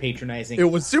very patronizing. It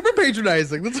was super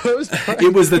patronizing. That's what I was trying.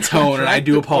 It was the tone, and I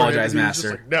do apologize,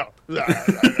 Master. No.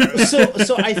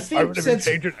 So I think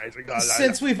patronizing.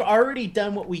 since we've already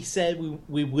done what we said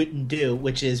we wouldn't do,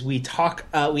 which is we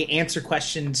answer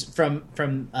questions from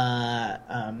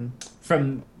the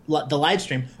live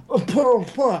stream.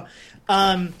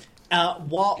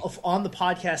 While on the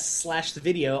podcast / the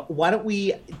video, why don't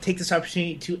we take this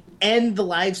opportunity to end the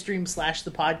live stream /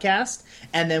 the podcast,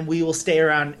 and then we will stay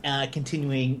around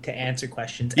continuing to answer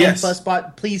questions. Yes. And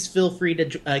Fuzzbot, please feel free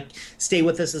to stay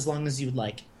with us as long as you would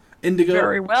like. Indigo.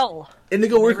 Very well.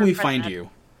 Indigo, where can we find you?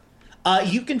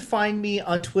 You can find me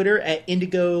on Twitter at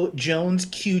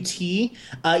IndigoJonesQT.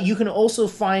 You can also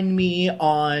find me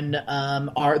on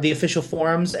the official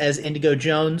forums as Indigo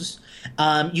Jones.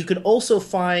 You could also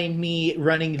find me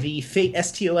running the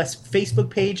STOS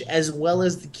Facebook page as well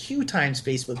as the Q Times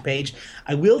Facebook page.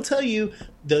 I will tell you,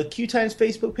 the Q Times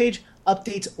Facebook page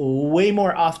updates way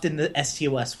more often than the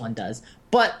STOS one does.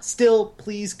 But still,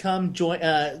 please come join.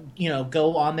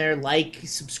 Go on there, like,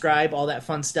 subscribe, all that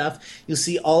fun stuff. You'll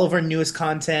see all of our newest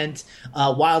content,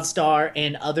 WildStar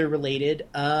and other related.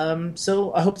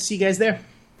 So I hope to see you guys there.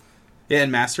 Yeah,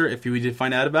 and Master, if you did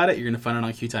find out about it, you're going to find it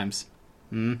on Q Times.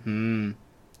 Mm-hmm.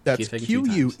 That's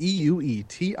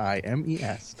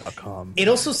QUEUETIMES.com. It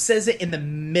also says it in the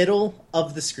middle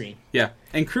of the screen. Yeah.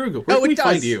 And Krug, where can we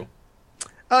find you?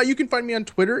 You can find me on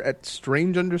Twitter at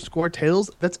strange_tales.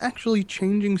 That's actually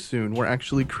changing soon. We're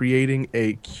actually creating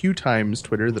a Q Times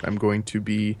Twitter that I'm going to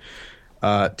be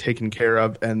taken care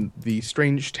of, and the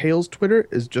Strange Tales Twitter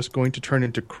is just going to turn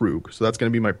into Krug. So that's going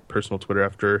to be my personal Twitter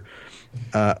after.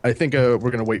 I think we're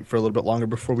going to wait for a little bit longer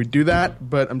before we do that,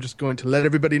 but I'm just going to let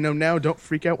everybody know now. Don't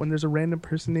freak out when there's a random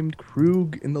person named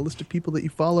Krug in the list of people that you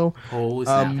follow. Holy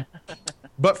snap.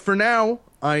 But for now,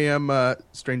 I am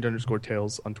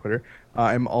strange_tales on Twitter.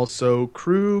 I'm also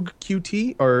Krug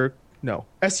QT,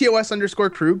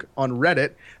 STOS_Krug on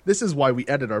Reddit. This is why we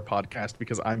edit our podcast,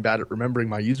 because I'm bad at remembering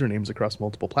my usernames across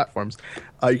multiple platforms.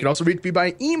 You can also reach me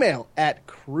by email at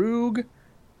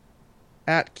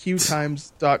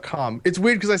krug@qtimes.com. It's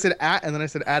weird because I said at and then I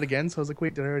said at again, so I was like,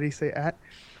 wait, did I already say at?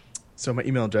 So my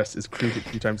email address is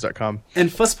krug@qtimes.com.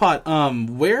 And Fuzzpot,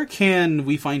 where can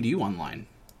we find you online?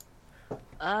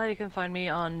 You can find me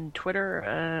on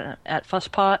Twitter at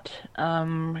Fuzzpot.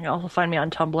 You can also find me on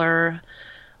Tumblr,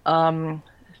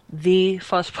 the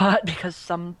Fuzzpot, because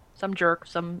some jerk,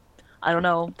 I don't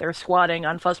know, they're swatting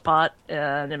on Fuzzpot,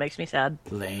 and it makes me sad.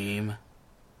 Lame.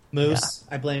 Moose,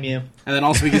 yeah. I blame you. And then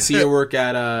also we can see your work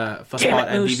at Fuzzpot at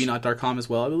bbnot.com as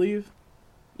well, I believe.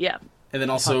 Yeah. And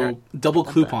then also double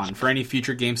Clupon for any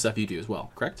future game stuff you do as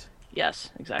well, correct?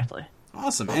 Yes, exactly.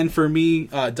 Awesome. And for me,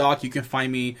 Doc, you can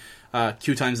find me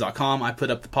qtimes.com. I put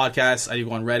up the podcast. I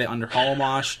go on Reddit under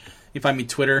Holomosh. You can find me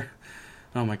Twitter.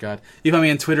 Oh my god. You can find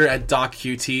me on Twitter at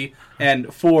DocQT.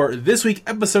 And for this week,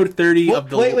 episode 30 of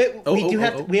the...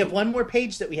 We have one more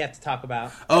page that we have to talk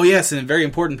about. Oh yes, and a very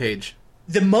important page.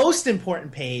 The most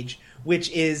important page, which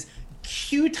is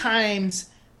QTimes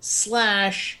 /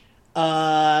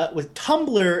 with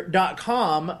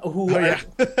Tumblr.com,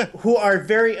 who our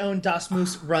very own Das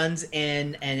Moose runs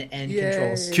and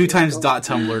controls.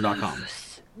 QTimes.tumblr.com.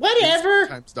 Whatever.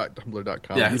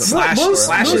 QTimes.tumblr.com. Yeah,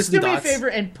 Moose, do me a favor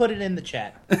and put it in the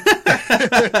chat.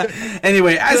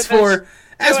 Anyway, as for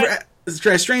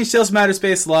Strange Tales Matter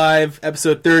Space Live,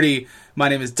 episode 30, my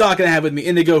name is Doc, and I have with me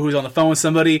Indigo, who's on the phone with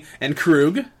somebody, and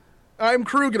Krug. I'm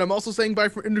Krug, and I'm also saying bye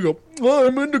for Indigo.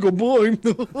 I'm Indigo, boy.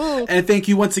 And thank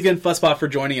you once again, Fuzzbot, for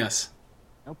joining us.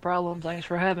 No problem. Thanks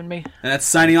for having me. And that's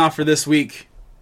signing off for this week.